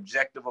and be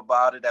objective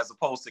about it, as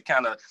opposed to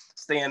kind of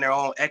stay in their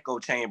own echo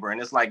chamber. And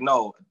it's like,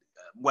 no,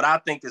 what I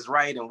think is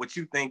right and what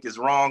you think is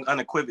wrong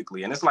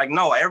unequivocally. And it's like,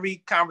 no, every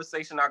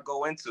conversation I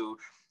go into,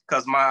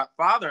 because my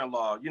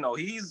father-in-law, you know,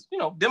 he's, you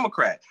know,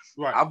 Democrat.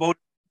 Right. I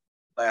voted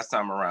last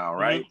time around,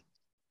 right?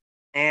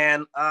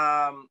 And,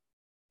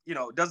 you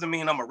know, it doesn't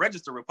mean I'm a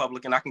registered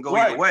Republican. I can go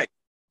either way.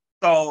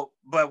 So,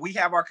 but we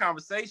have our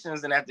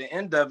conversations, and at the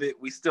end of it,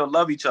 we still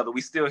love each other.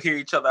 We still hear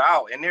each other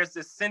out. And there's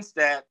this sense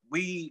that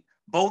we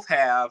both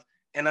have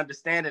an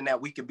understanding that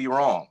we could be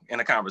wrong in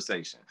a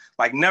conversation.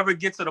 Like, never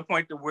get to the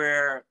point to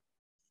where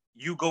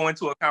you go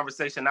into a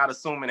conversation not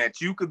assuming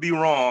that you could be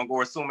wrong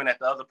or assuming that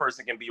the other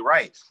person can be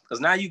right. Because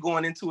now you're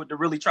going into it to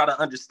really try to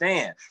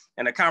understand.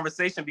 And the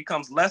conversation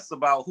becomes less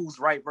about who's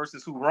right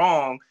versus who's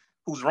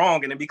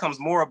wrong, and it becomes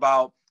more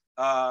about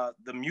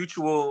the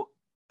mutual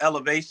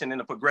elevation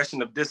and the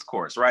progression of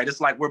discourse, right? It's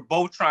like we're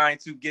both trying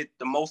to get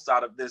the most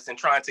out of this and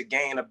trying to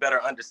gain a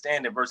better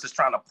understanding versus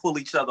trying to pull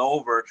each other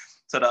over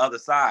to the other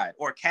side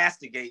or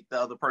castigate the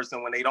other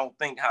person when they don't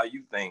think how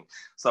you think.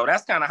 So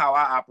that's kind of how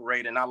I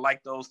operate, and I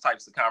like those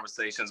types of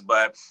conversations.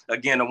 But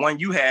again, the one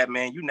you had,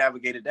 man, you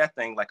navigated that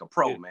thing like a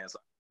pro, man. So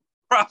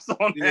props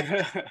on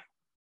that. Yeah.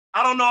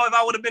 I don't know if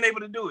I would have been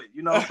able to do it,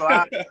 you know, so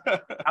I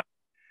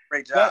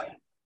great job.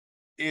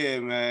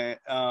 Yeah, man.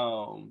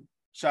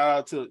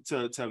 Shout out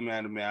to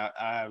Amanda, man.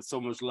 I have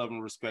so much love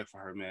and respect for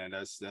her, man.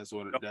 That's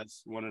one of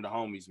the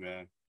homies,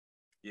 man.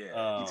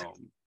 Yeah.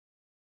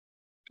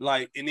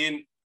 Like, and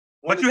then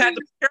but you had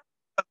to be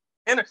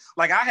careful.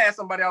 Like, I had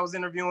somebody I was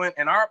interviewing,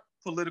 and our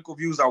political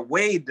views are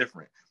way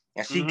different.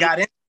 And she got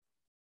in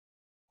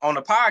on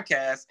the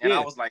podcast, and I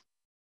was like,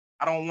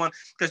 I don't want,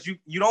 because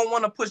you don't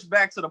want to push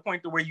back to the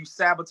point to where you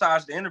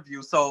sabotage the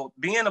interview. So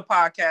being a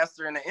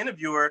podcaster and an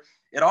interviewer,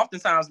 it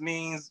oftentimes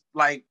means,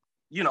 like,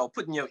 you know,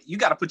 you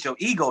got to put your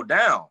ego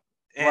down.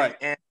 And, right.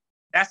 And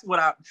that's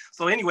what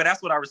so anyway,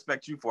 that's what I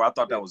respect you for. I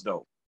thought that was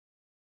dope.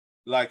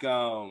 Like,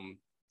 one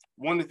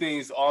of the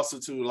things also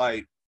too,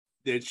 like,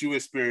 that you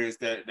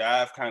experienced that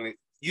I've kind of,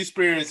 you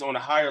experienced on a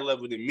higher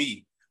level than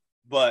me,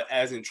 but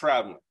as in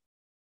traveling.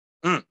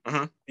 You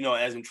know,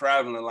 as in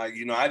traveling, like,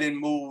 you know, I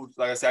didn't move,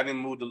 like I said, I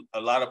didn't move to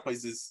a lot of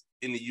places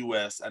in the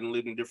US. I didn't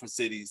live in different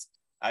cities.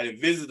 I didn't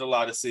visit a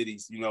lot of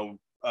cities, you know,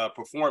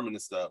 performing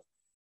and stuff.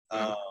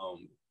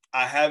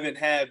 I haven't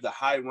had the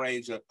high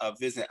range of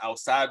visiting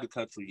outside the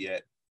country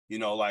yet. You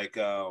know, like,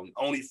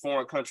 only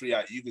foreign country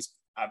I've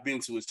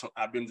been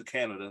to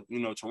Canada, you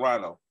know,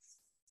 Toronto.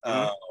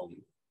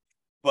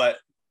 But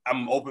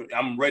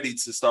I'm ready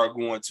to start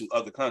going to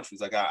other countries.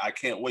 Like, I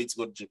can't wait to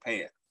go to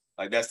Japan.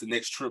 Like, that's the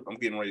next trip I'm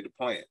getting ready to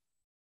plan.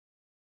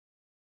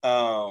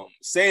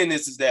 Saying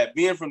this is that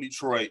being from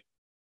Detroit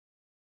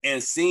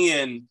and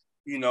seeing,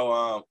 you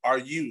know, our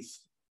youth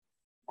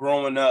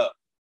growing up,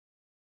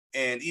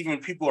 and even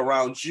people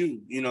around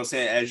you, you know what I'm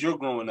saying, as you're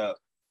growing up,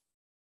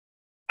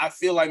 I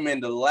feel like,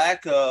 man, the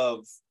lack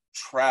of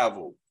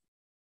travel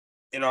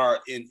in our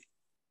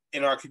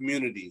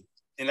community,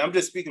 and I'm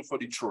just speaking for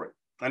Detroit.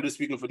 I'm just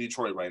speaking for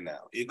Detroit right now.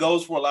 It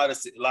goes for a lot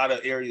of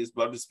areas,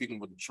 but I'm just speaking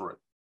for Detroit.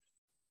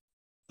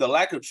 The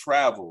lack of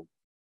travel,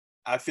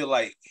 I feel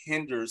like,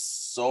 hinders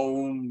so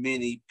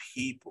many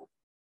people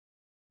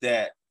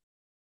that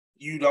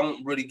you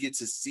don't really get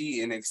to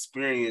see and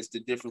experience the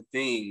different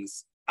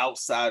things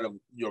outside of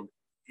your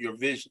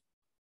vision.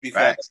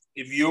 Because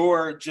if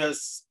you're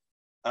just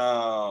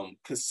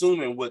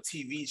consuming what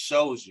TV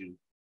shows you,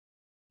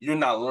 you're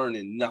not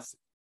learning nothing.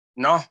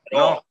 No.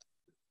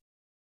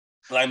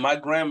 Like my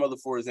grandmother,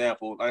 for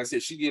example, like I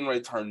said, she getting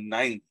ready to turn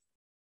 90.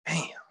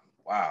 Damn.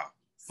 Wow.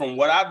 From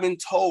what I've been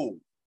told,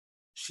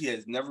 she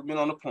has never been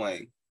on a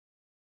plane.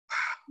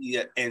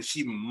 Yeah, and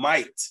she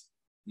might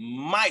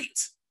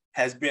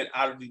has been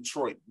out of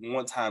Detroit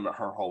one time in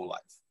her whole life.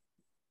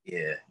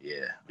 Yeah.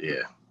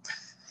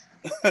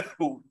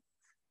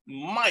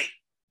 Might.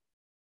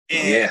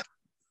 And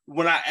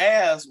when I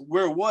asked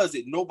where was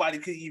it, nobody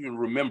could even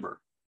remember.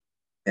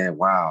 Yeah,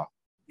 wow.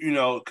 You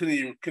know,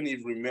 couldn't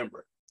even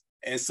remember.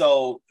 And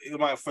so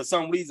for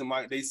some reason,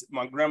 my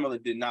grandmother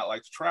did not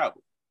like to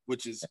travel,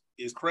 which is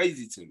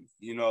crazy to me,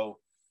 you know.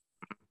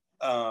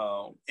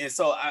 And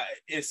so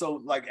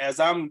like as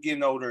I'm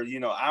getting older, you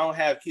know, I don't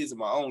have kids of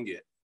my own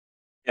yet.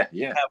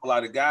 Yeah. I have a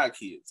lot of god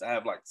kids. I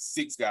have like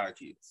 6 god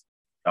kids.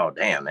 Oh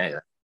damn,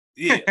 man.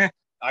 Yeah.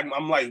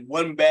 I'm like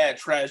one bad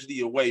tragedy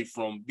away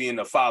from being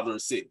a father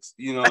of 6.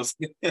 You know what I'm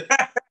saying?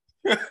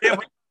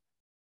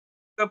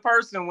 The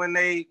person when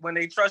they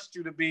trust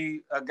you to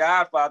be a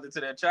godfather to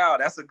their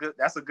child, that's a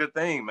good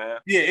thing, man.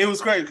 Yeah, it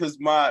was great because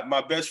my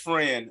best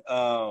friend,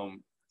 my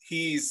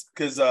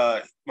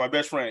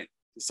best friend,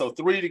 so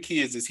 3 of the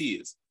kids is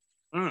his.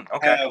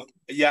 Okay.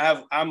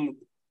 I'm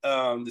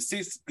the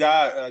 6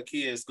 god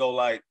kids go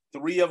like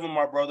 3 of them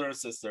are brother and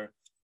sister,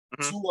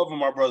 2 of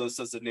them are brother and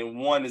sister, and then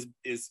 1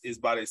 is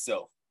by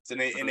themselves. So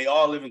they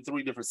all live in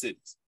 3 different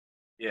cities.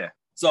 Yeah.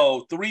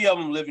 So 3 of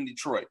them live in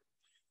Detroit.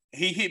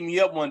 He hit me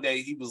up one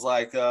day. He was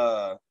like,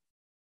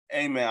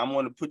 hey man, I'm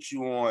going to put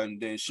you on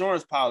the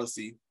insurance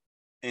policy,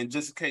 and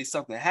just in case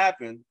something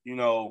happened, you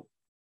can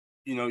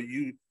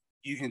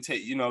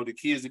take, the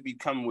kids to be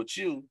coming with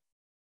you,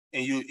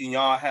 and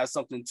y'all have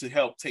something to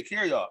help take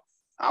care of y'all.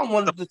 I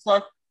wanted to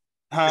talk.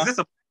 Huh? Is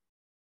this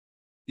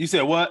You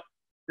said what?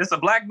 This a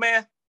black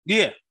man?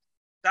 Yeah.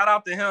 Shout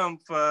out to him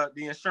for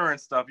the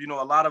insurance stuff. You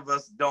know, a lot of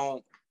us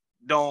don't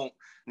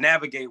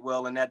navigate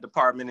well in that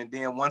department, and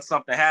then once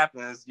something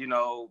happens, you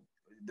know,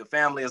 the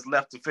family is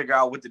left to figure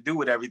out what to do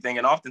with everything,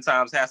 and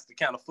oftentimes has to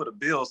kind of foot a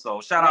bill.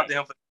 So shout out to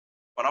him for.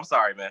 But I'm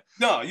sorry, man.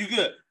 No, you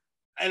good.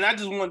 And I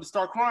just wanted to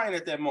start crying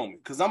at that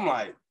moment because I'm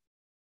like,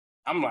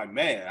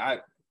 man,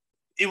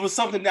 it was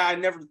something that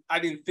I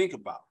didn't think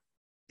about.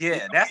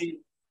 Yeah, that's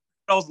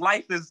those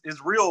life is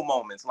real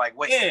moments. Like,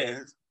 wait,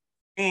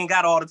 we ain't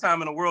got all the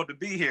time in the world to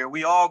be here.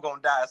 We all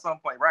gonna die at some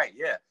point, right?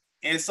 Yeah.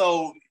 And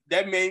so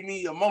that made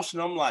me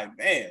emotional. I'm like,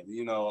 man,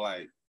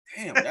 like,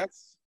 damn,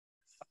 that's.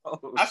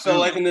 I felt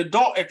like an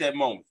adult at that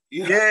moment.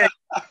 You know?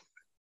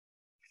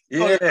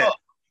 Yeah.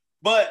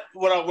 But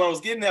what I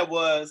was getting at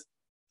was,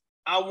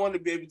 I want to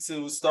be able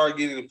to start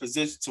getting in a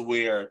position to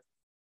where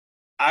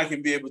I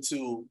can be able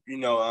to,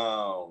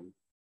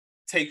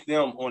 take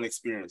them on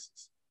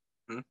experiences,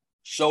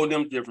 show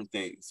them different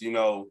things,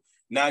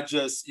 not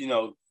just,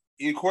 of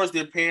course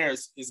their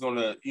parents is going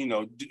to,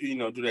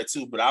 do that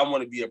too. But I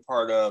want to be a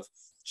part of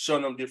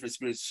showing them different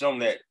experiences, showing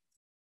that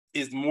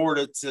it's more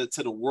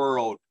to the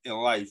world in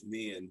life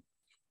than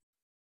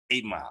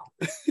 8 Mile.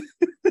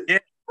 Yeah.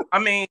 I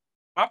mean,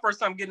 my first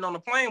time getting on the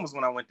plane was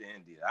when I went to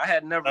India. I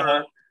had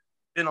never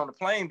been on a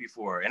plane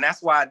before, and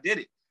that's why I did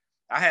it.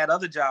 I had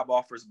other job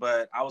offers,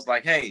 but I was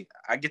like, hey,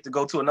 I get to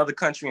go to another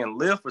country and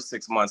live for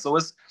 6 months. So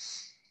it's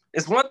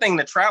one thing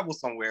to travel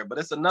somewhere, but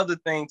it's another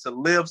thing to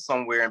live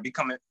somewhere and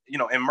become,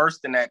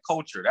 immersed in that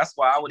culture. That's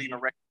why I would even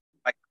recommend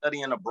like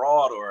studying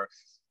abroad or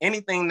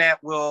anything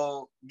that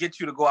will get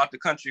you to go out the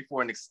country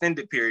for an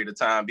extended period of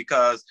time,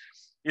 because,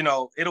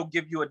 it'll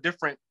give you a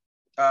different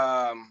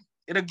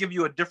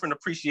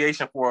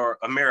appreciation for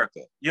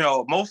America.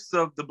 Most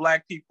of the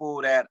Black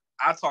people that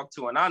I talk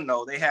to and I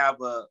know, they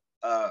have a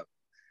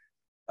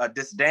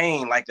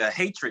disdain, like a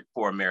hatred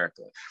for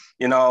America,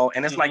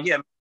 and it's like, yeah,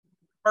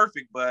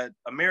 perfect, but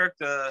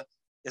America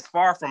is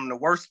far from the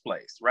worst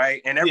place, right?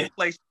 And every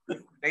place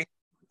they have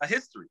a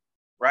history,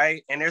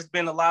 right? And there's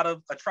been a lot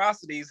of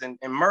atrocities and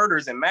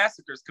murders and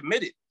massacres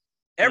committed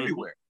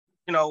everywhere.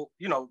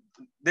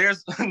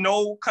 There's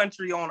no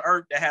country on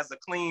earth that has a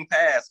clean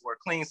past or a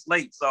clean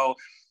slate. So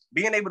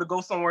being able to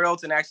go somewhere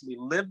else and actually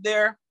live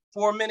there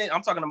for a minute,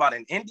 I'm talking about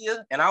in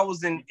India, and I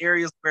was in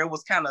areas where it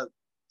was kind of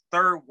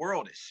third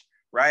worldish,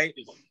 right?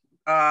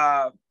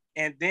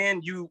 And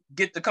then you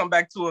get to come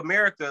back to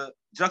America,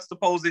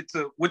 juxtapose it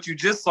to what you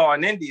just saw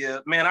in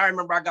India. Man, I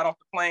remember I got off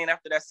the plane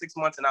after that 6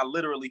 months and I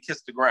literally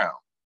kissed the ground,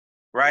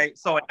 right?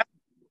 So a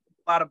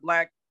lot of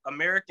Black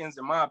Americans,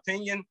 in my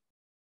opinion,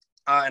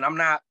 and I'm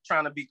not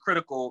trying to be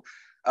critical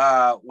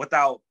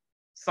without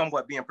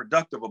somewhat being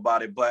productive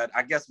about it, but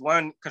I guess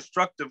one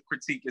constructive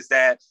critique is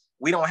that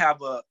we don't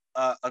have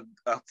a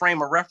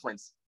frame of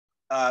reference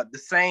the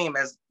same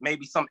as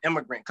maybe some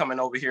immigrant coming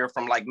over here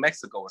from like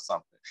Mexico or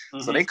something.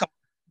 So they come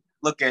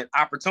look at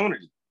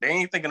opportunity. They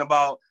ain't thinking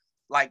about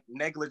like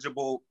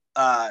negligible,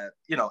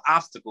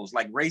 obstacles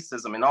like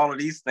racism and all of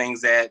these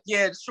things that,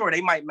 yeah, sure,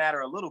 they might matter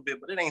a little bit,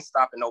 but it ain't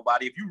stopping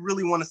nobody. If you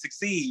really want to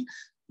succeed,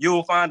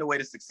 you'll find a way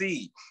to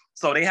succeed.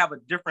 So they have a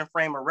different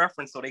frame of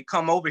reference. So they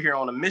come over here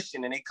on a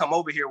mission, and they come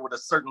over here with a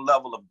certain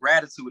level of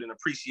gratitude and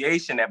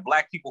appreciation that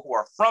Black people who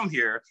are from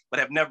here but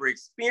have never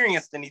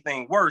experienced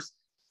anything worse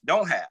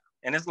don't have.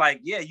 And it's like,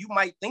 yeah, you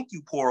might think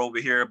you poor over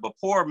here, but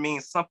poor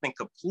means something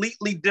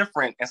completely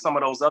different in some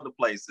of those other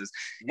places.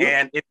 Yep.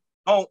 And if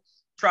you don't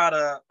try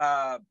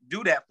to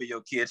do that for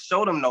your kids,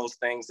 show them those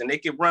things, and they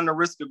can run the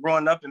risk of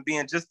growing up and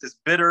being just as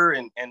bitter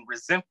and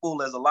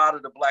resentful as a lot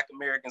of the Black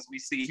Americans we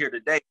see here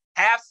today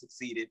have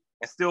succeeded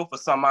and still for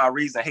some odd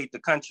reason hate the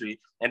country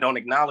and don't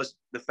acknowledge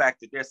the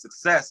fact that their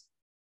success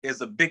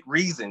is a big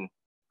reason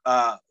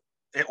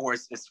or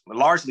it's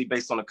largely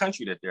based on the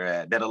country that they're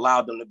at that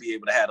allowed them to be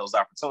able to have those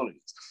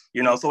opportunities,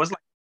 you know? So it's like,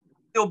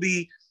 still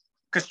be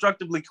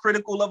constructively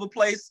critical of a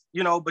place,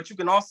 you know, but you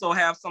can also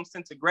have some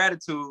sense of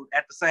gratitude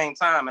at the same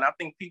time. And I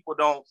think people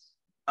don't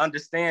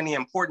understand the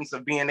importance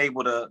of being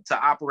able to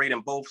operate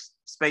in both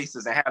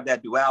spaces and have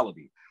that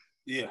duality.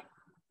 Yeah.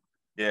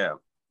 Yeah.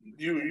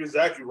 You're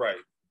exactly right.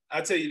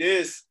 I tell you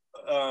this,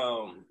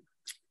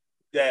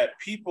 that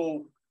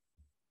people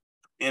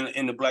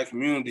in the Black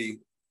community,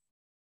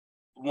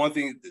 one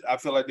thing I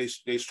feel like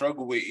they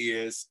struggle with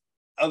is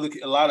a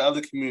lot of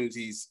other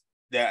communities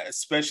that,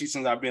 especially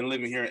since I've been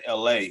living here in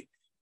LA,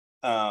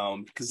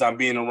 because I'm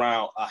being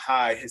around a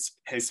high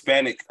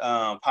Hispanic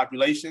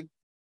population,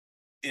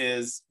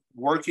 is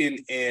working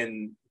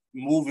and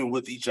moving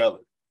with each other.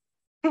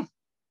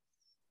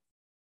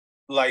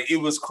 Like, it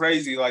was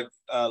crazy. Like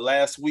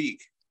last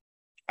week,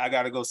 I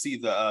got to go see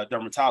the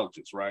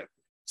dermatologist, right?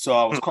 So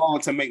I was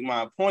calling to make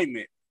my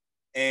appointment.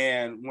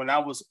 And when I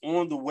was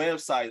on the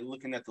website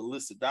looking at the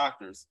list of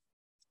doctors,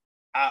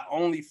 I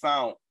only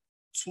found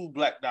 2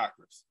 Black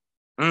doctors.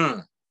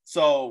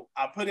 So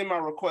I put in my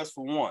request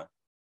for one.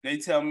 They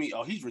tell me,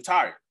 oh, he's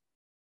retired.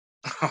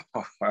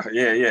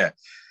 Yeah.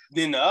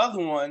 Then the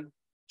other one,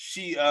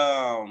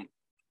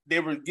 they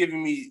were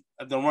giving me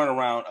the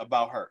runaround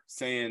about her,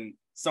 saying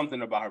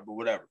something about her, but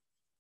whatever.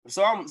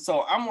 So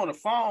I'm on the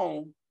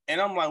phone and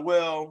I'm like,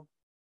 well,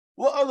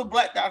 what other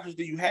Black doctors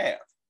do you have?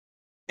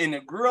 And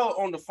the girl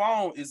on the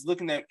phone is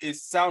looking at it,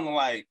 sounding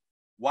like,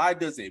 why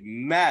does it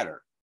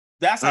matter?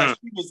 That's how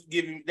she was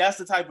giving. That's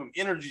the type of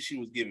energy she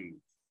was giving me.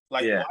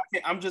 Like,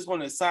 I'm just going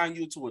to assign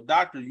you to a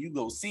doctor. You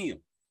go see him.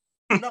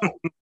 No,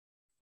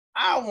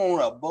 I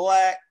want a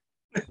Black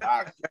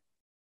doctor.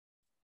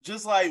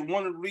 Just like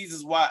one of the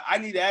reasons why I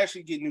need to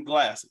actually get new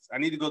glasses. I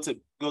need to go to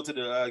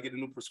the get a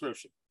new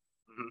prescription.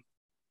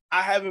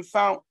 I haven't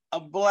found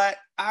a Black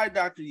eye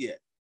doctor yet.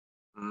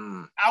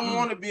 I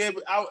want to be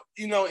able,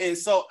 and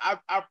so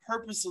I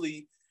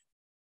purposely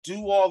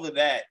do all of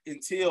that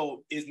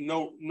until it's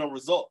no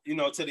result,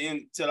 to the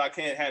end, till I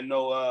can't have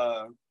no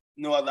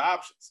other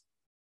options.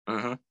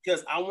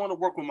 Because I want to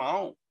work with my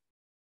own.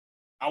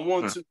 I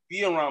want to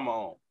be around my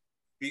own,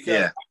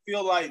 because I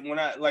feel like when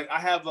I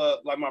have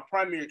my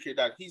primary care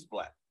doctor, he's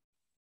Black.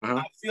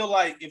 I feel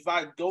like if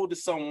I go to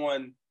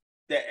someone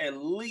that at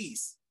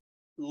least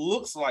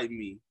looks like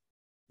me,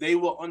 they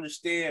will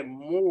understand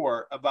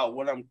more about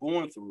what I'm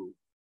going through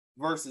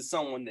versus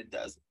someone that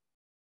doesn't.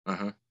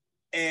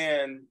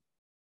 And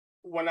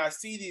when I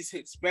see these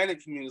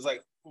Hispanic communities,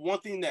 like, one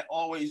thing that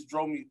always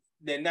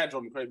not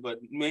drove me crazy, but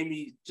made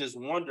me just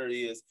wonder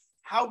is,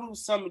 how do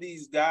some of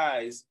these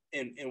guys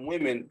and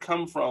women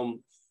come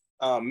from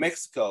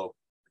Mexico,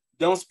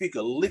 don't speak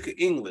a lick of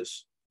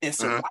English, and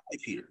survive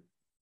here?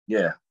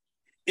 Yeah.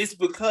 It's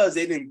because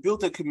they didn't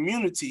build a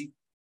community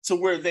to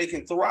where they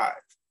can thrive.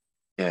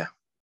 Yeah.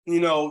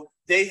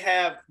 They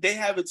have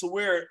it to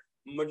where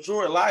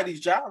a lot of these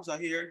jobs out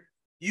here,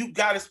 you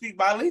got to speak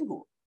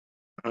bilingual.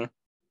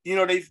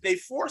 They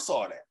force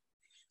all that.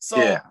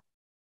 So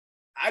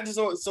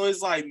so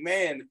it's like,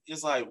 man,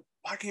 it's like,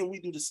 why can't we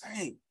do the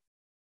same?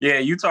 Yeah,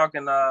 you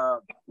talking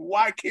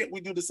why can't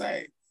we do the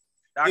same?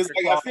 It's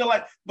like, I feel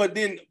like, but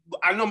then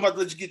I know I'm about to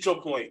let you get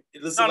your point.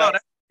 And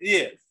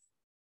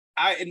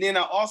then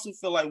I also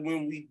feel like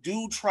when we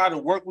do try to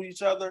work with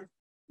each other,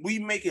 we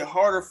make it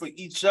harder for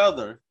each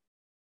other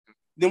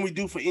than we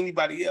do for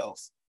anybody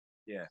else.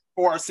 Yeah.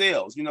 For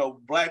ourselves.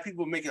 Black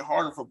people make it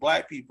harder for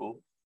Black people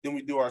than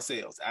we do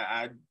ourselves.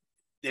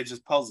 It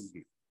just puzzles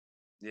me.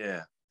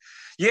 Yeah.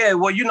 Yeah,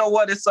 well, you know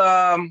what? It's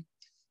I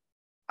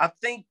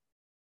think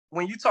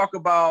when you talk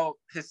about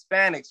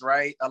Hispanics,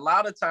 right? A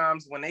lot of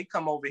times when they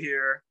come over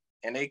here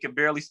and they can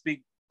barely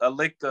speak a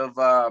lick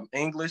of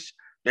English,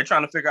 they're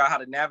trying to figure out how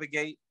to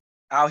navigate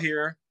out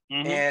here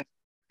and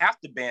have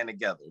to band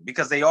together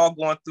because they all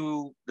going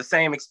through the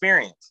same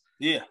experience.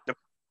 Yeah.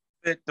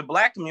 The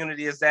Black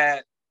community is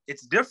that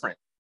it's different.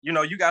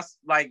 You guys,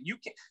 like, you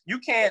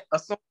can't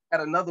assume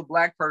that another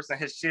Black person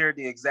has shared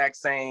the exact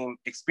same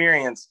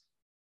experience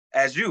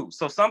as you.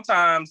 So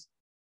sometimes,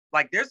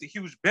 like, there's a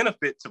huge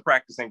benefit to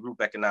practicing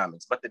group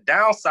economics, but the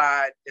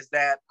downside is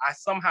that I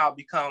somehow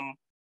become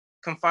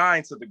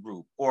confined to the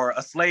group or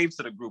a slave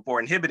to the group or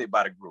inhibited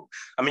by the group.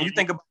 I mean, you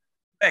think about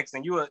X,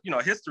 and you're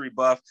a history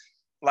buff,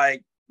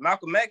 like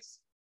Malcolm X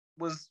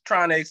was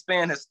trying to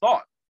expand his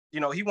thought.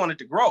 He wanted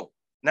to grow.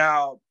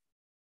 Now,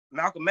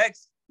 Malcolm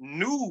X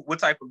knew what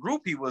type of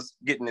group he was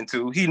getting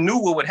into. He knew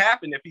what would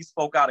happen if he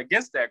spoke out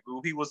against that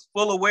group. He was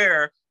fully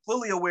aware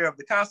of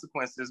the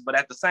consequences, but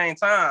at the same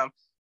time,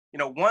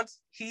 once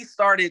he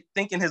started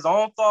thinking his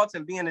own thoughts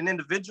and being an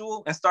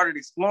individual and started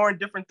exploring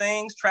different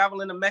things,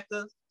 traveling to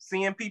Mecca,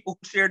 seeing people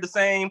who shared the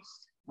same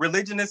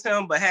religion as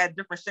him but had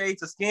different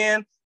shades of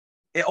skin,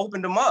 it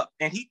opened him up,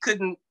 and he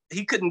couldn't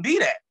be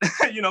that,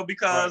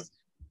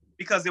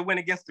 because it went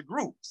against the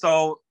group.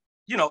 So,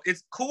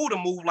 it's cool to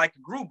move like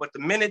a group, but the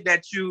minute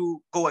that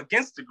you go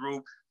against the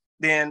group,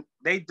 then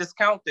they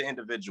discount the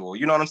individual.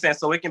 You know what I'm saying?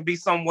 So it can be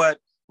somewhat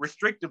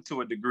restrictive to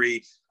a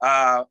degree.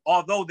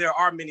 Although there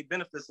are many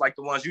benefits like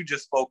the ones you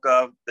just spoke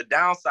of, the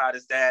downside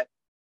is that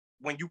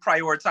when you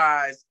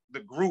prioritize the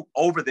group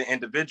over the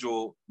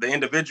individual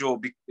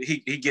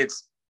he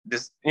gets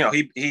this,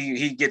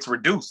 he gets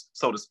reduced,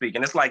 so to speak.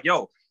 And it's like,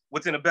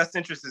 what's in the best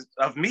interest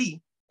of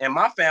me and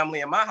my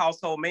family and my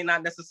household may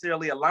not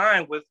necessarily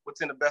align with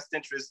what's in the best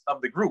interest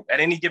of the group at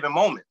any given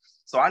moment.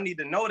 So I need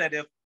to know that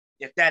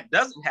if that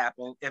doesn't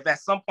happen, if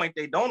at some point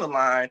they don't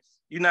align,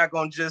 you're not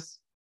going to just,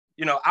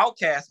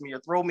 outcast me or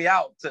throw me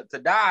out to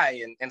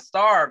die and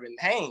starve and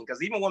hang.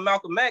 Because even with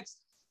Malcolm X,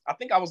 I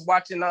think I was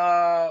watching,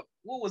 what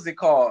was it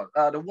called?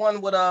 The one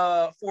with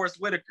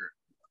Forrest Whitaker.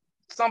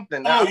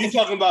 Something. Oh, you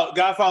talking about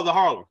Godfather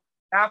Harlem?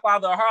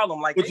 Godfather of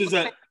Harlem. Which is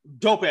a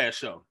dope-ass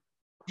show.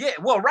 Yeah,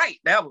 well, right.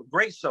 That was a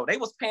great show. They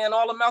was paying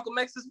all of Malcolm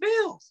X's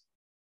bills.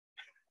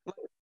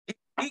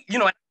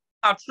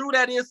 How true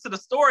that is to the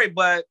story,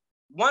 but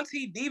once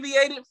he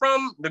deviated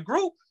from the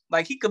group,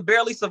 like, he could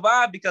barely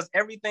survive because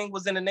everything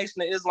was in the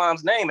Nation of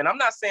Islam's name. And I'm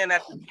not saying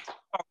that to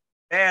talk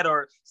bad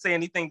or say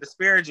anything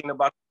disparaging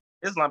about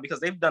Islam, because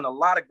they've done a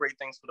lot of great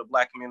things for the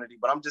Black community.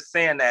 But I'm just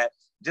saying that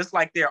just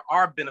like there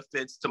are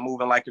benefits to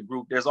moving like a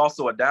group, there's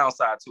also a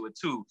downside to it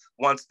too.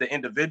 Once the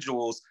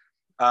individuals,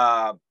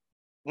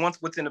 once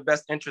what's in the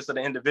best interest of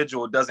the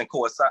individual doesn't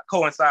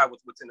coincide with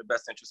what's in the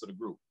best interest of the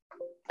group.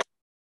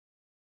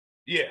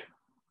 Yeah.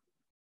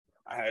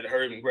 I had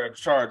heard him grab the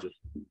charger.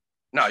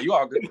 No, you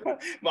all good.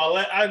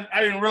 I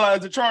didn't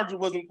realize the charger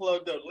wasn't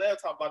plugged up. The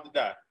laptop about to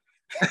die.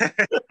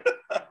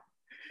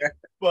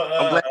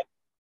 But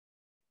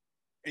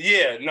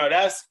yeah, no,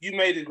 you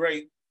made a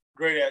great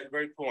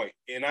point,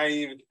 and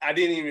I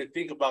didn't even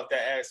think about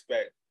that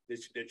aspect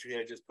that you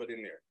had just put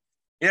in there.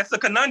 Yeah, it's a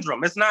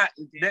conundrum. It's not.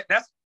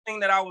 That's the thing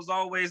that I was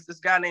always. This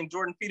guy named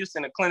Jordan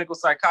Peterson, a clinical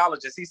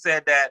psychologist, he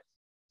said that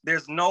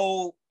there's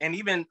no, and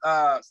even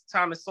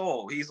Thomas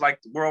Sowell, he's like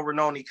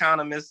world-renowned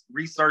economist,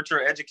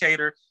 researcher,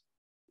 educator.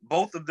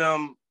 Both of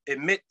them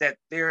admit that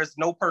there's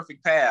no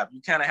perfect path.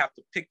 You kind of have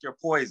to pick your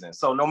poison.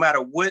 So no matter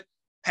what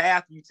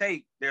path you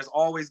take, there's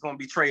always going to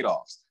be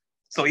trade-offs.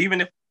 So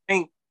even if you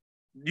think,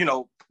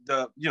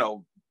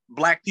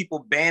 Black people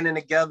banding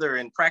together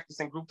and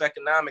practicing group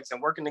economics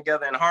and working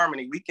together in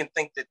harmony, we can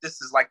think that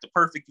this is like the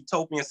perfect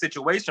utopian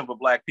situation for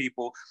Black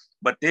people,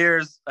 but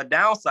there's a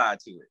downside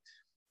to it.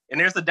 And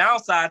there's a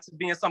downside to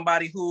being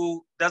somebody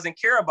who doesn't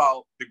care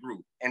about the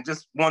group and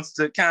just wants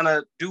to kind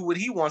of do what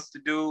he wants to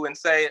do and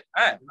say,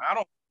 hey, I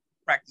don't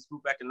practice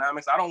group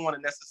economics. I don't want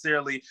to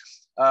necessarily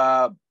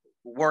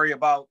worry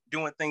about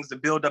doing things to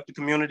build up the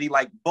community.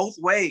 Like, both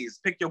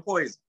ways, pick your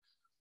poison.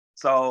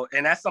 So,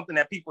 and that's something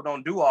that people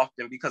don't do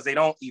often because they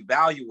don't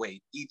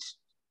evaluate each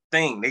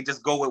thing. They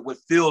just go with what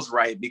feels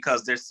right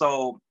because they're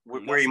so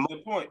That's a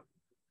good point.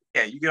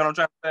 Yeah, you get what I'm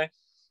trying to say?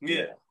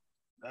 Yeah,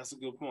 that's a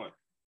good point.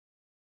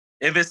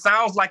 If it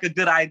sounds like a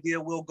good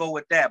idea, we'll go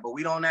with that. But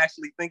we don't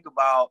actually think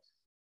about,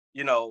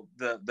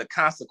 the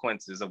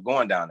consequences of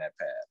going down that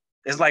path.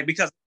 It's like,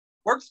 because it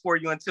works for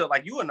you until,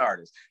 like, you're an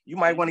artist. You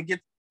might want to get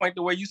to the point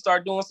to where you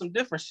start doing some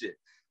different shit.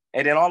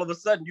 And then all of a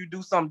sudden you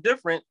do something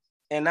different.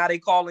 And now they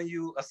calling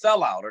you a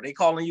sellout, or they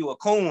calling you a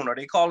coon, or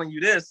they calling you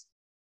this.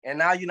 And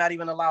now you're not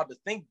even allowed to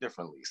think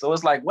differently. So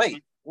it's like,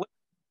 wait,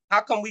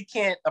 how come we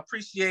can't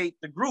appreciate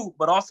the group,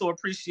 but also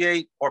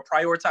appreciate or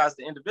prioritize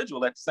the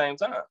individual at the same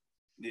time?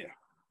 Yeah.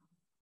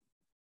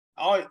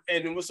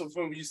 And what's so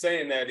funny with you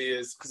saying that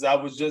is because I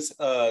was just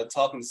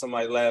talking to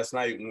somebody last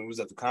night when we was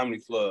at the comedy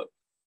club.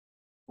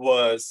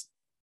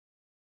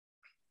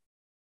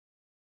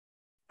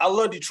 I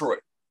love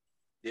Detroit.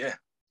 Yeah,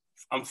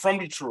 I'm from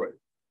Detroit.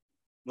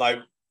 Like,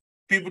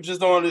 people just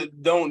don't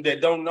know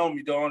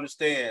me, don't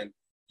understand.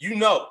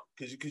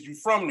 Because you're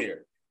from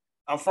there.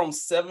 I'm from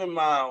 7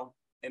 Mile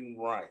and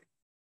Ryan,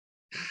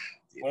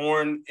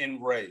 born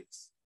and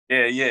raised.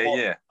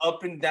 Yeah.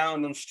 Up and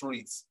down them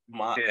streets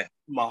my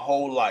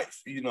whole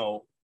life,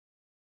 grew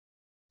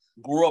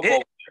up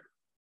over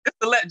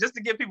there. Just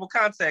to give people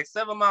context,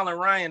 7 Mile and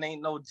Ryan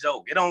ain't no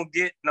joke. It don't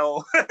get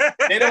no.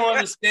 They don't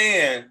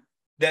understand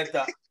that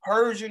the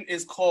Persian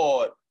is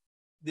called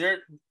their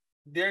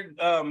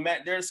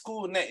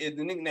school name.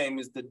 The nickname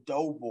is the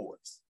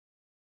Doughboys.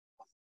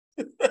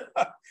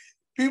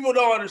 People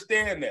don't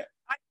understand that.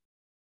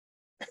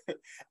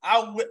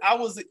 I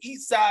was an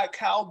East Side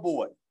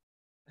Cowboy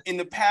in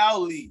the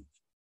PAL League.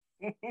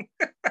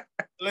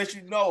 Let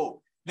you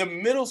know, the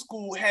middle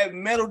school had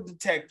metal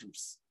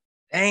detectors.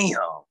 Damn.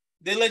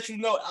 They let you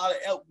know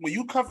when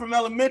you come from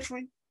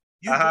elementary,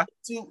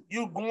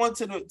 you're going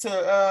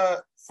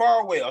to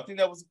Faraway. I think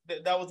that was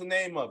the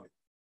name of it.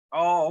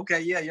 Oh,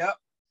 okay, yeah.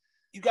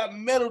 You got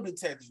metal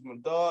detectors, my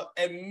dog,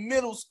 at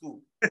middle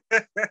school.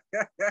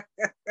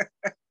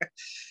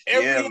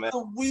 Every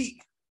other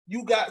week,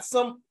 you got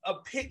a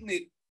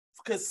picnic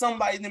because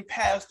somebody then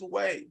passed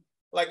away.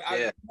 Like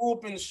I grew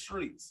up in the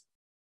streets.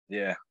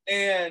 Yeah.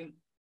 And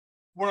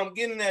what I'm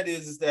getting at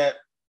is that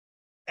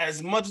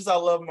as much as I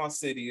love my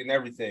city and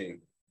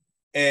everything,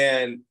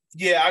 and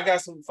yeah, I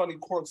got some funny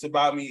quirks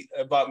about me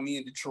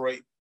in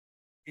Detroit.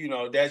 You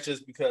know, that's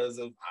just because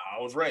of how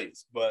I was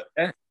raised. But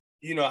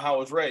you know how I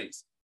was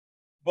raised.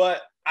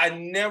 But I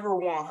never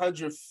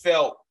 100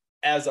 felt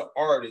as an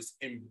artist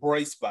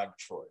embraced by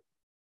Detroit.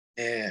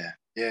 Yeah.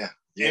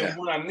 And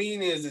what I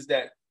mean is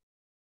that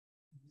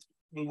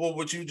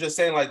what you just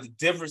saying, like the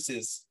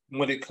differences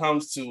when it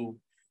comes to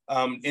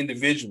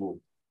individual,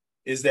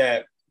 is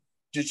that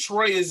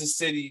Detroit is a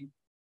city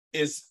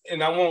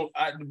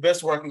the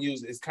best word I can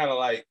use is kind of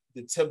like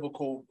the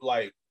typical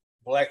like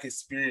Black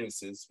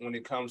experiences when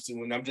it comes to,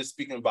 when I'm just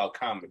speaking about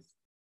comedy.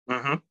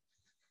 Mm-hmm.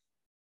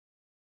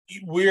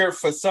 We're,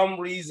 for some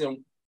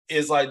reason,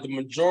 is like the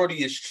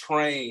majority is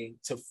trained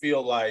to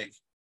feel like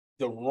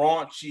the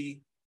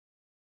raunchy,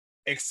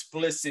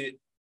 explicit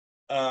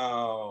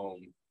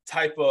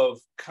type of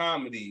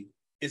comedy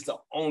is the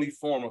only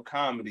form of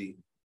comedy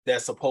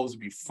that's supposed to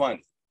be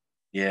funny.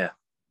 Yeah.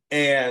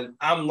 And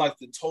I'm like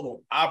the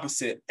total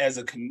opposite as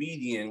a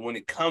comedian when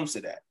it comes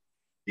to that.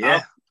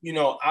 Yeah.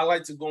 I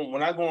like to go,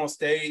 when I go on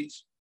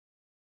stage,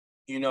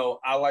 I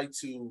like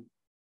to,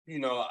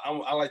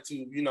 I like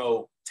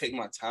to, take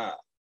my time.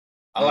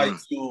 I like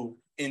to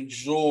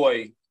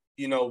enjoy,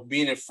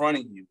 being in front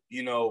of you.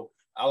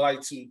 I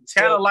like to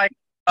kind of like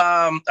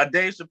a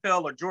Dave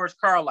Chappelle or George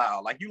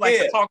Carlile. Like you like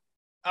to talk.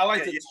 I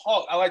like to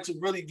talk. I like to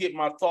really get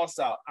my thoughts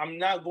out. I'm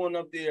not going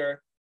up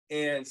there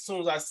and as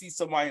soon as I see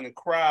somebody in the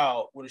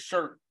crowd with a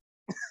shirt,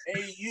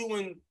 hey, you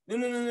and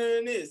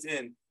this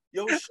and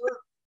your shirt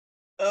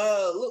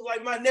look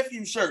like my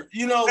nephew's shirt.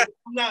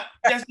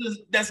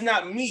 That's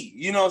not me.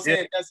 You know what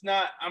I'm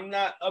saying? I'm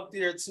not up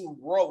there to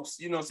roast,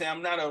 you know what I'm saying?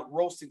 I'm not a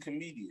roasted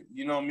comedian,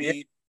 you know what I mean?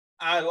 Yeah.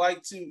 I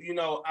like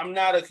to, I'm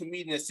not a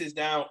comedian that sits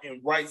down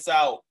and writes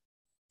out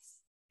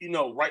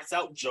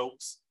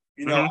jokes.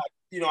 I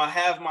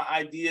have my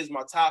ideas,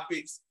 my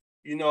topics,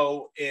 and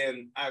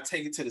I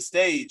take it to the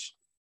stage.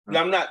 But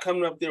I'm not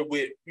coming up there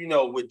with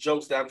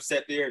jokes that I'm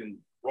sat there and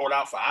wrote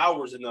out for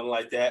hours and nothing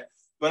like that.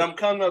 But I'm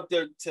coming up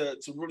there to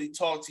really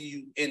talk to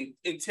you and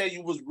tell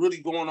you what's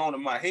really going on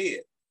in my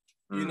head,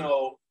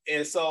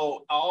 And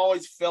so I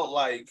always felt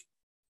like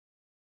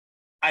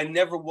I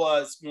never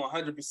was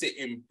 100%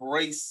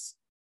 embraced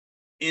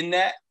in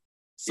that.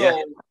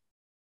 So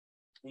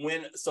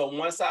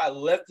once I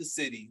left the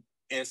city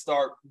and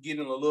start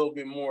getting a little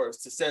bit more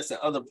success in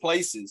other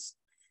places,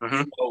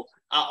 I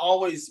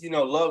always,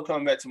 love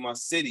coming back to my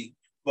city,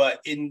 but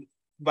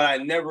I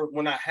never,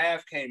 when I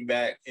have came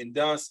back and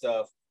done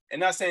stuff, and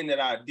not saying that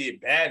I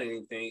did bad or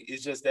anything,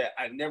 it's just that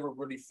I never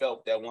really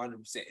felt that 100%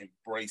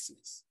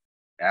 embraces.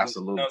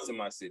 Absolutely. In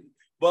my city.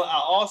 But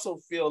I also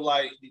feel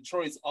like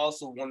Detroit's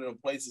also one of the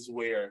places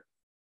where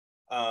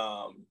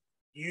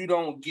you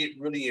don't get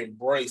really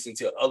embraced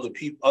until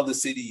other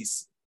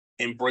cities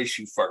embrace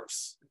you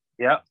first.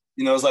 Yeah.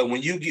 It's like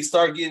when you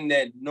start getting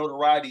that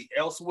notoriety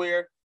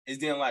elsewhere, it's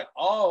then like,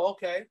 oh,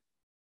 okay.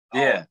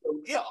 Yeah.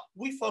 Oh, yeah,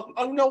 we fuck.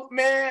 Oh,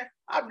 man,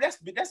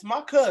 that's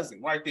my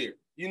cousin right there.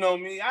 You know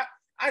what I mean?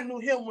 I knew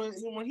him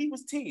when he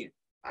was 10.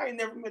 I ain't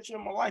never met you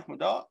in my life, my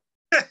dog.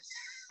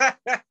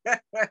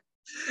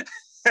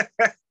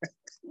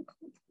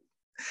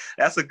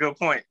 That's a good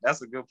point.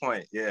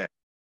 Yeah.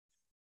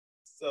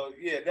 So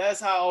yeah, that's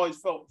how I always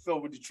felt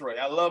with Detroit.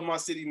 I love my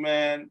city,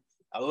 man.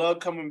 I love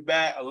coming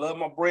back. I love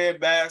my bread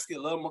basket.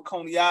 I love my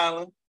Coney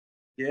Island.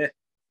 Yeah.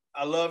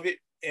 I love it.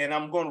 And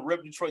I'm going to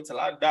rep Detroit till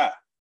I die.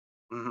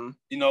 Mm-hmm.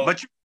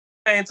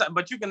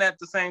 But you can at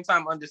the same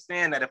time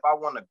understand that if I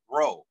want to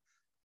grow,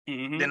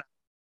 then I have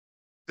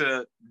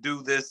to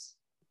do this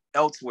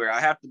elsewhere. I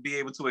have to be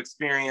able to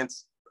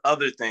experience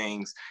other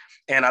things.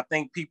 And I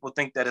think people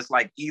think that it's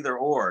like either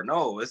or.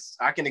 No,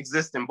 I can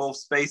exist in both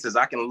spaces.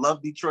 I can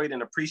love Detroit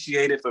and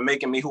appreciate it for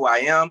making me who I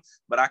am,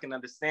 but I can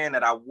understand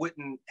that I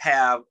wouldn't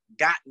have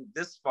gotten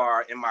this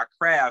far in my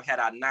craft had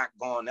I not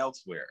gone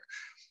elsewhere.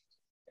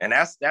 And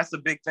that's a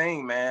big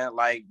thing, man.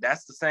 Like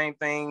that's the same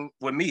thing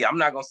with me. I'm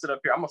not gonna sit up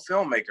here. I'm a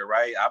filmmaker,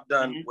 right? I've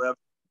done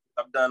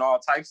I've done all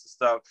types of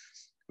stuff.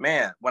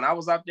 Man, when I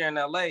was out there in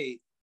LA,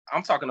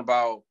 I'm talking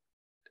about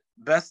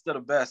best of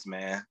the best,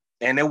 man.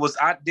 And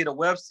I did a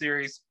web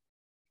series.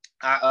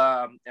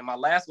 In my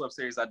last web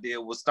series I did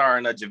was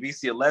starring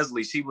Javicia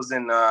Leslie. She was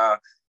in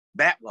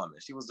Batwoman.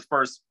 She was the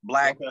first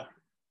Black,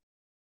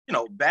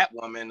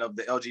 Batwoman of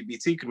the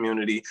LGBT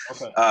community.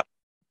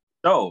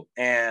 So,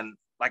 and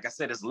like I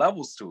said, there's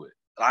levels to it.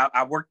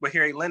 I worked with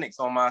Harry Lennox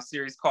on my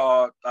series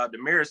called The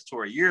Mirror's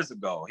Tour years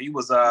ago. He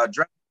was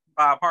Dragon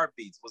 5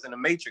 Heartbeats, was in The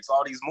Matrix,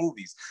 all these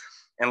movies.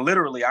 And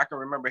literally, I can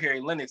remember Harry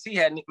Lennox.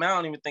 I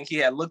don't even think he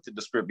had looked at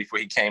the script before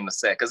he came to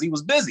set because he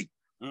was busy.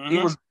 He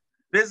was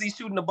busy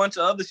shooting a bunch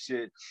of other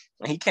shit.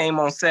 And he came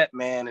on set,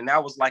 man. And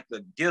that was like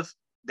the gift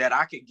that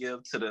I could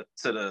give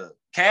to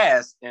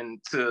cast and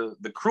to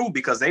the crew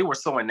because they were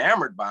so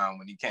enamored by him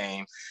when he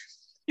came.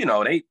 You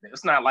know,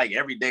 it's not like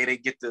every day they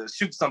get to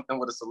shoot something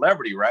with a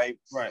celebrity, right?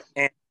 Right.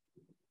 And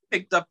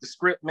picked up the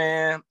script,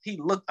 man. He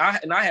looked, I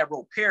had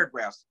wrote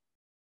paragraphs.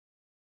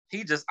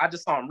 I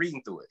just saw him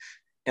reading through it.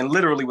 And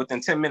literally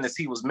within 10 minutes,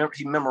 he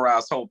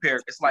memorized whole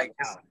paragraph. It's like,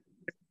 it's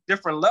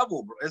different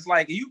level, bro. It's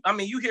like, you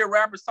hear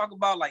rappers talk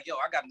about like, yo,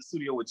 I got in the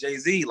studio with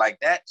Jay-Z. Like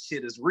that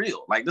shit is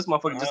real. Like this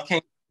motherfucker just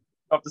came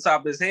off the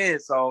top of his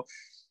head. So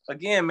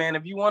again, man,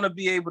 if you want to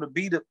be able to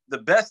be the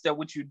best at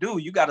what you do,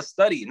 you got to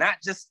study,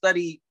 not just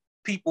study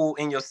people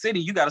in your city.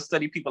 You got to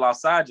study people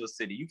outside your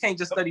city. You can't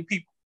just study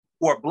people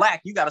who are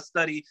black. You got to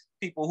study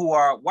people who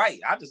are white.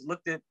 I just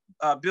looked at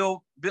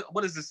Bill,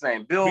 what is his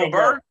name? Bill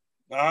Burr.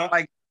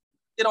 Like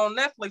it on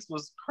Netflix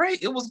was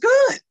great. It was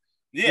good.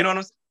 Yeah. You know what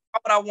I'm saying?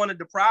 But I want to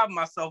deprive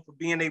myself of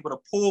being able to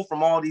pull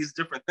from all these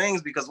different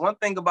things, because one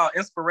thing about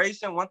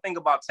inspiration, one thing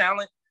about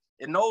talent,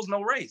 it knows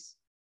no race.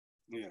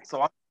 Yeah.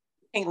 So I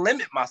can't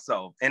limit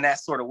myself in that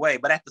sort of way.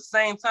 But at the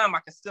same time, I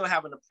can still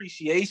have an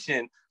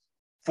appreciation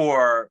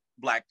for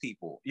Black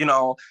people, you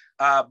know,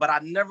 but I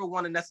never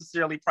want to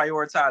necessarily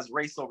prioritize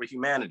race over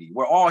humanity.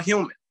 We're all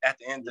human at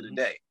the end of the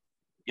day,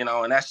 you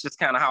know, and that's just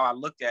kind of how I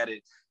look at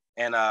it.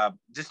 And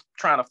just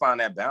trying to find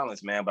that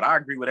balance, man. But I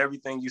agree with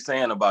everything you're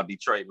saying about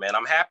Detroit, man.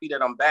 I'm happy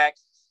that I'm back.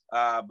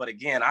 But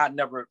again, I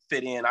never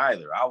fit in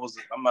either. I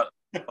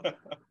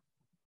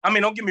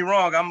mean, don't get me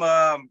wrong.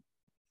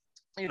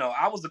 You know,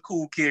 I was a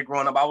cool kid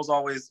growing up. I was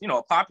always, you know,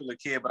 a popular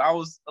kid, but I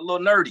was a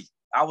little nerdy.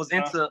 I was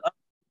into,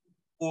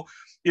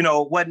 you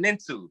know, wasn't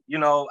into, you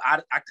know,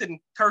 I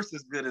couldn't curse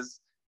as good as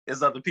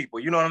other people.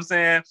 You know what I'm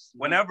saying?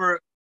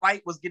 Whenever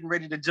fight was getting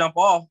ready to jump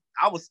off,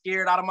 I was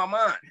scared out of my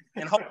mind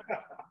and hope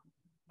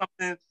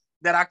something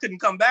that I couldn't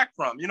come back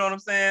from. You know what I'm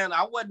saying?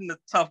 I wasn't a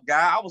tough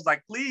guy. I was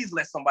like, please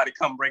let somebody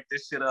come break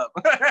this shit up.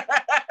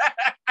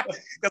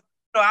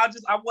 I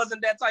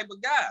wasn't that type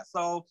of guy.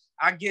 So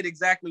I get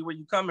exactly where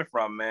you're coming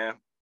from, man.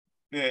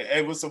 Yeah,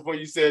 and what's so funny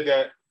you said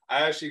that.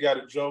 I actually got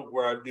a joke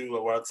where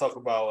I talk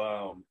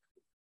about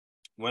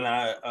when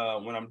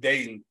I'm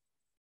dating,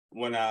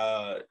 when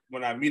I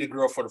meet a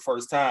girl for the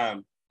first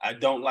time, I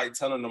don't like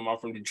telling them I'm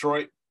from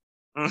Detroit.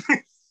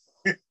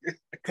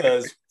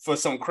 Because for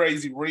some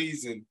crazy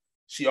reason,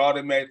 she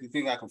automatically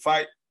think I can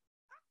fight.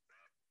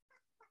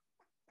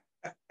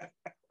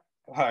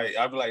 Right,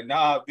 I'd be like,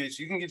 nah, bitch,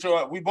 you can get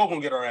we both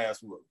gonna get our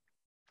ass whooped.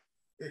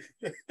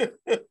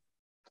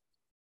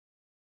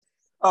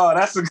 Oh,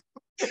 that's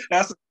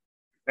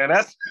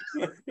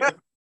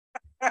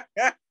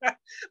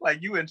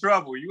like you in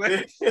trouble. You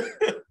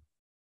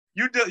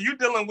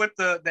dealing with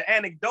the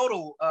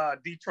anecdotal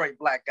Detroit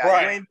Black guy.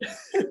 Right. You ain't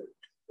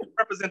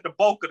represent the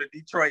bulk of the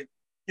Detroit,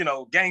 you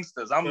know,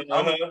 gangsters. I'm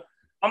the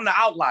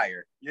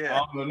outlier. Yeah. I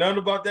don't know nothing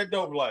about that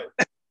dope life.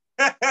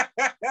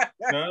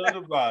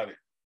 Nothing about it.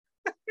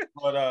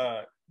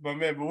 But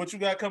what you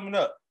got coming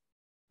up?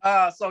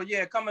 So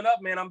yeah, coming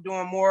up, man, I'm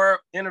doing more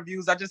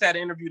interviews. I just had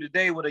an interview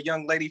today with a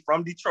young lady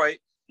from Detroit.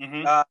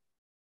 Oh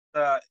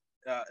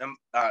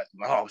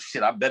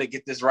shit, I better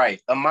get this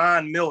right.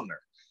 Iman Milner.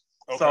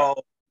 Okay. So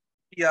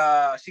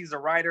she's a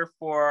writer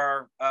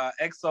for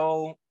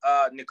EXO,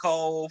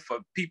 Nicole, for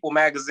People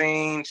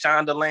Magazine,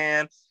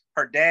 Shondaland.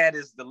 Her dad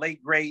is the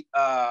late great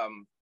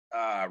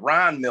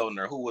Ron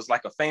Milner, who was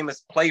like a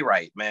famous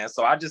playwright, man.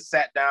 So I just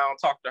sat down,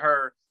 talked to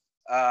her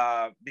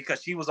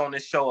because she was on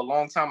this show a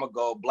long time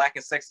ago, Black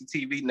and Sexy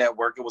TV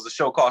Network. It was a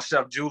show called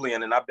Chef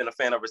Julian, and I've been a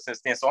fan of her since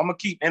then. So I'm gonna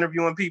keep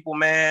interviewing people,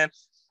 man.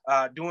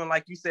 Doing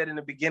like you said in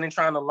the beginning,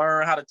 trying to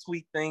learn how to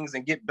tweak things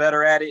and get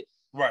better at it.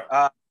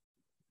 Right.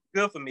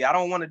 Good for me. I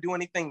don't want to do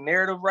anything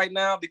narrative right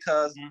now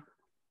because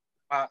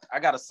I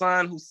got a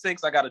son who's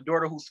 6. I got a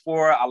daughter who's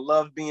 4. I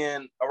love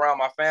being around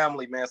my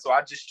family, man. So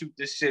I just shoot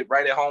this shit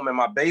right at home in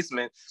my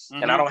basement,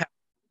 and I don't have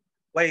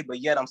way, but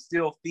yet I'm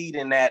still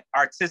feeding that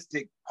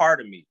artistic part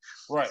of me.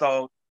 Right.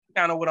 So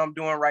kind of what I'm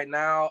doing right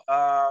now.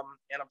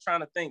 And I'm trying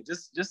to think,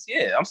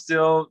 yeah, I'm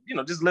still, you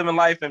know, just living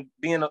life and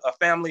being a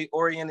family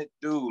oriented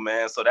dude,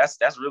 man. So that's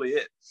really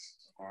it.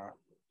 All right.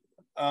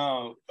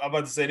 I'm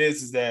about to say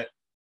this is that,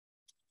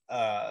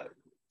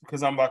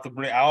 because I'm about to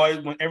bring,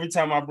 every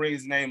time I bring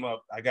his name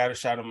up, I got to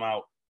shout him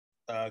out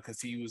because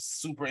he was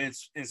super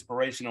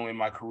inspirational in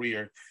my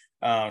career.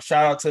 Shout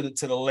out to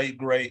the late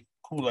great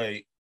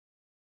Kool-Aid.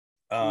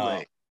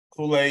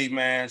 Kool-Aid,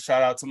 man.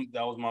 Shout out to him.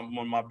 That was one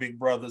of my big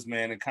brothers,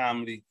 man, in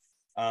comedy.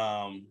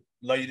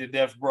 Love you to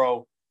death,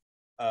 bro.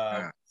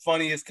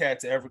 Funniest cat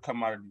to ever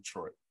come out of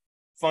Detroit.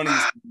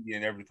 Funniest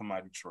comedian ever come out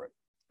of Detroit.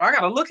 I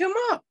gotta look him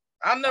up.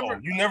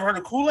 You never heard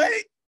of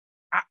Kool-Aid?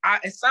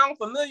 It sounds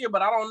familiar,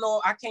 but I don't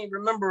know. I can't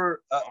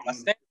remember a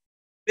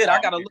bit.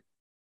 I gotta look.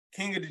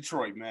 King of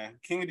Detroit, man.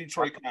 King of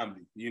Detroit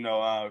comedy. You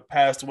know,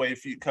 passed away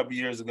a couple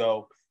years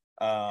ago.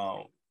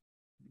 That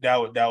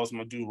was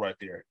my dude right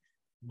there.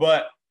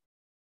 But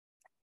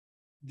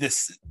the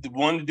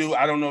one dude,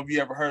 I don't know if you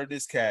ever heard of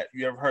this cat.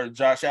 You ever heard of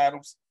Josh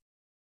Adams?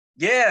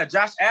 Yeah,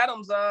 Josh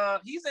Adams.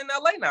 He's in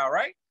LA now,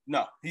 right?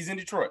 No, he's in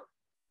Detroit.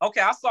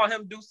 Okay, I saw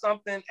him do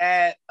something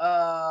at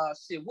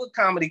what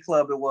comedy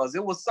club it was.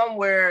 It was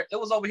somewhere. It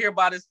was over here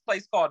by this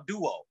place called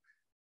Duo.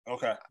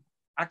 Okay.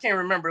 I can't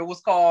remember. It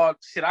was called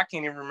I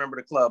can't even remember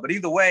the club. But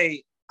either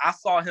way, I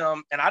saw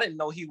him and I didn't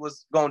know he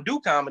was gonna do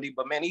comedy,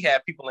 but man, he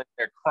had people in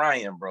there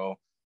crying, bro.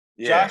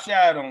 Yeah. Josh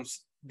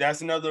Adams,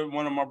 that's another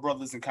one of my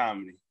brothers in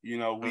comedy.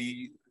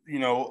 We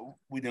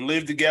didn't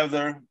live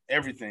together,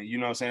 everything. You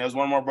know what I'm saying? That's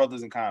one of my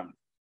brothers in comedy.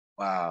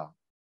 Wow.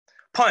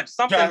 Punch.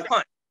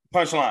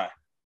 Punchline.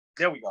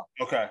 There we go.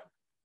 Okay.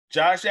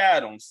 Josh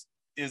Adams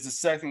is the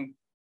second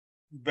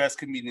best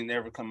comedian to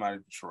ever come out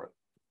of Detroit.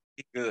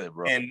 Good,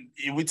 bro. And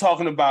we're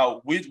talking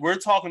about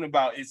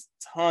it's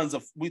tons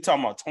of. We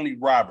talking about Tony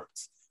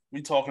Roberts.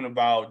 We talking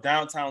about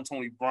Downtown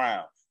Tony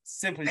Brown,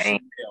 Simply Chanel.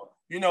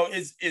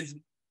 It's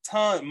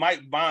ton.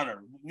 Mike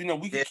Bonner.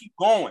 We can keep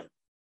going.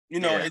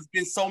 It's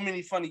been so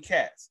many funny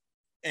cats,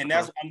 and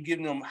that's why I'm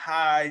giving them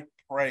high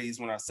praise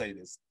when I say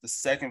this. The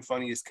second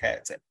funniest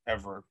cat to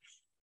ever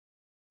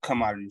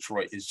come out of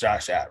Detroit is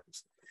Josh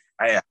Adams.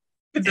 I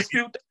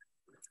dispute.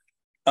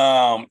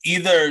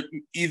 Either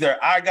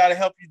I gotta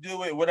help you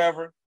do it,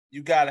 whatever.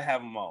 You gotta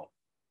have them on.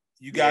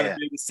 You gotta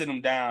be able to sit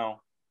them down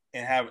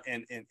and have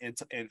and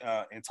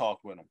talk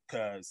with them.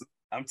 Because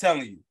I'm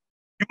telling you,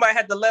 you might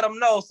have to let them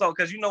know. So,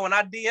 because when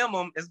I DM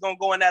them, it's gonna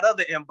go in that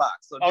other inbox.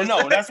 So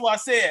no, that's why I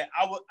said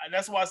I would.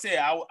 That's why I said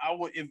I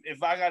would.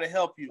 If I gotta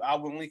help you, I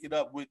would link it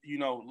up with you.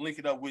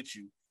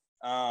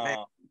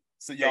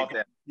 So y'all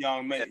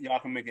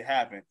can make it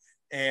happen.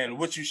 And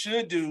what you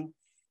should do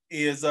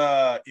is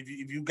if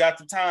you got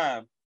the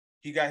time,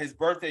 he got his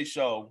birthday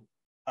show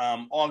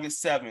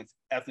August 7th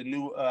at the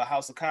new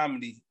House of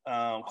Comedy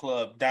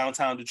Club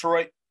downtown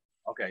Detroit.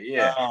 Okay,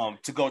 yeah.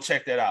 To go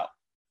check that out.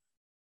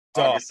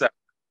 August 7th.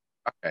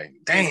 Okay,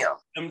 damn.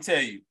 Let me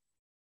tell you,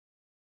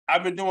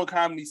 I've been doing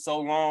comedy so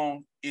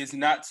long. It's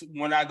not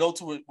when I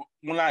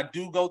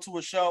do go to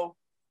a show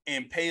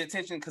and pay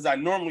attention, because I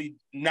normally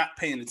not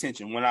paying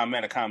attention when I'm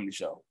at a comedy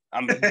show.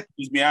 I'm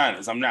just be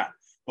honest, I'm not.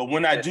 But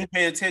when I do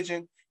pay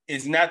attention,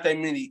 it's not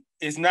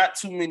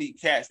too many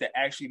cats that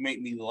actually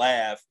make me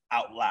laugh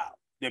out loud.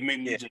 That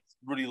make me just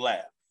really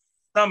laugh.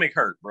 Stomach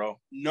hurt,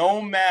 bro.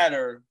 No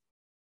matter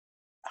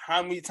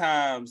how many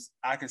times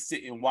I can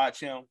sit and watch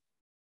him,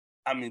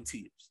 I'm in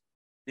tears.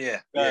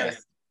 Yeah.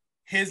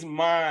 His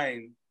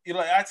mind,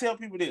 I tell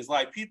people this,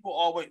 people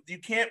always, you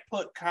can't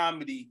put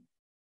comedy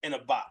in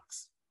a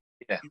box.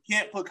 Yeah. You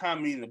can't put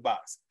comedy in a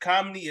box.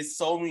 Comedy is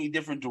so many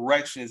different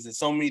directions and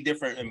so many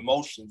different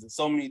emotions and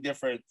so many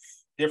different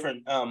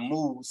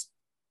moves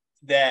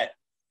that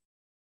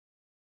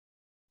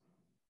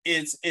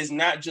it's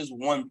not just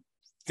one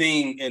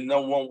thing and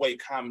no one way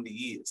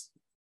comedy is.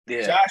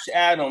 Yeah. Josh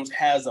Adams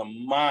has a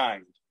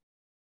mind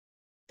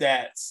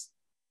that's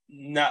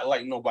not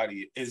like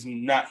nobody is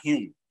not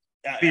human.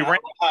 I don't know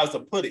how to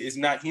put it. It's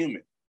not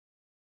human.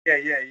 Yeah.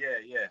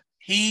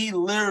 He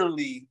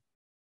literally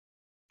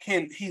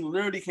can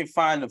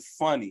find the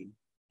funny.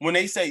 When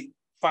they say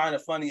find the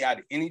funny out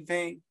of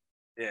anything,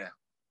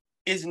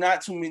 it's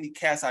not too many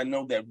cats I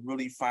know that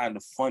really find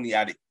the funny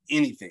out of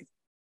anything.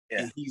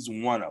 Yeah. And he's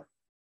one of them.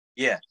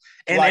 Yeah.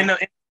 And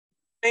the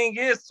thing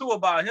is too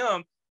about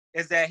him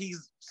is that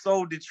he's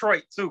so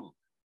Detroit too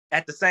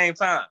at the same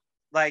time.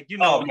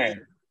 Oh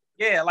man.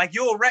 Yeah,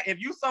 if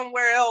you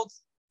somewhere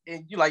else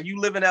and you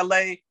live in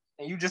LA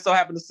and you just so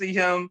happen to see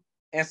him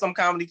in some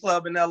comedy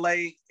club in LA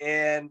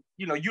and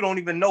you don't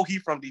even know he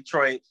from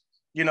Detroit,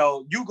 you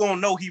gonna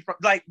know you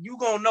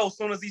gonna know as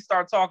soon as he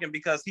start talking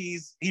because he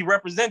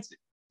represents it.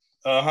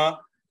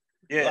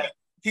 Yeah.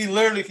 He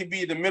literally can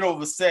be in the middle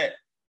of a set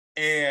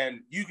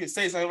and you can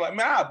say something like,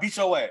 man, I'll beat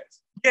your ass.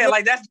 Yeah,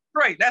 that's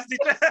Detroit. That's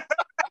Detroit.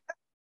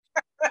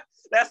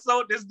 That's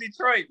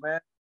Detroit, man.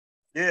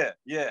 Yeah,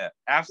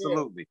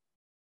 absolutely. Yeah.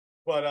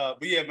 But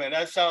yeah, man,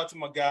 that's shout out to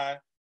my guy.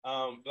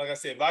 Like I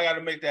said, if I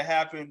gotta make that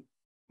happen,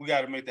 we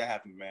gotta make that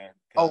happen, man.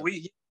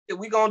 We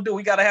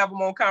gotta have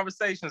them on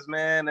conversations,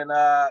 man. And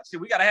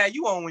we gotta have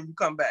you on when you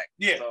come back.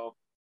 Yeah. So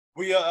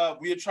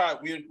we'll try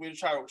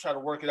to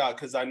work it out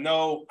because I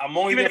know I'm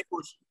only there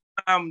for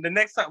the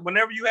next time,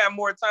 whenever you have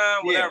more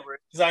time, whatever.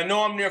 Because I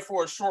know I'm there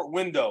for a short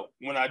window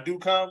when I do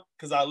come,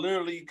 because I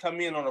literally come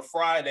in on a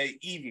Friday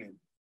evening,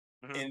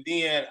 and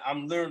then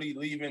I'm literally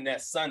leaving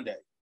that Sunday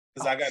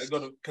because I got to go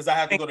to I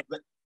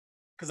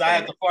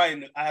have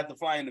to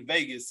fly into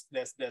Vegas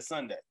that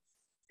Sunday,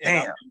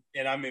 and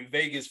I'm in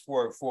Vegas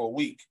for a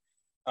week.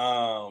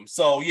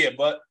 So yeah,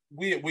 but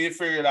we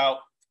figure it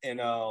out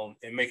and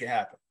make it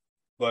happen.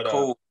 But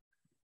cool.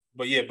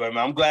 But man,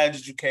 I'm glad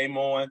that you came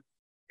on.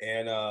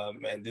 And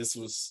man, this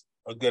was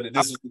a good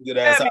ass.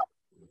 A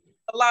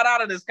lot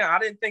out of this kind. I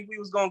didn't think we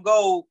was gonna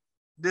go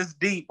this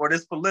deep or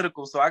this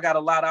political, so I got a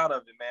lot out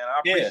of it, man. I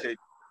appreciate it.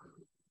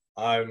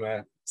 All right,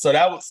 man. So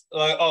that was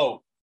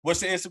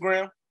what's your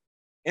Instagram?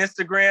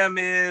 Instagram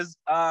is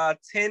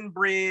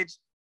Tinbridge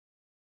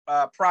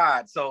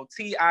Pride. So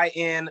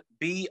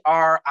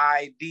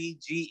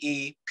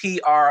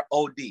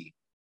TINBRIDGEPROD.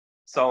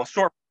 So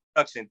short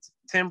production.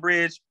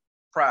 Tinbridge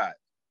Pride.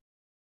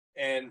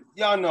 And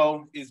y'all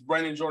know it's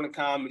Brandon Jordan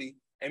Comedy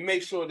And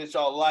make sure that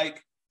y'all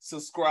like,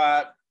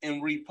 subscribe,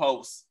 and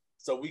repost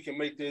so we can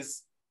make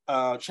this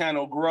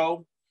channel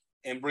grow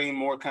and bring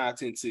more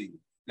content to you.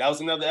 That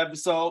was another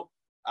episode.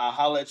 I'll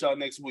holler at y'all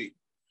next week.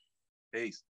 Peace.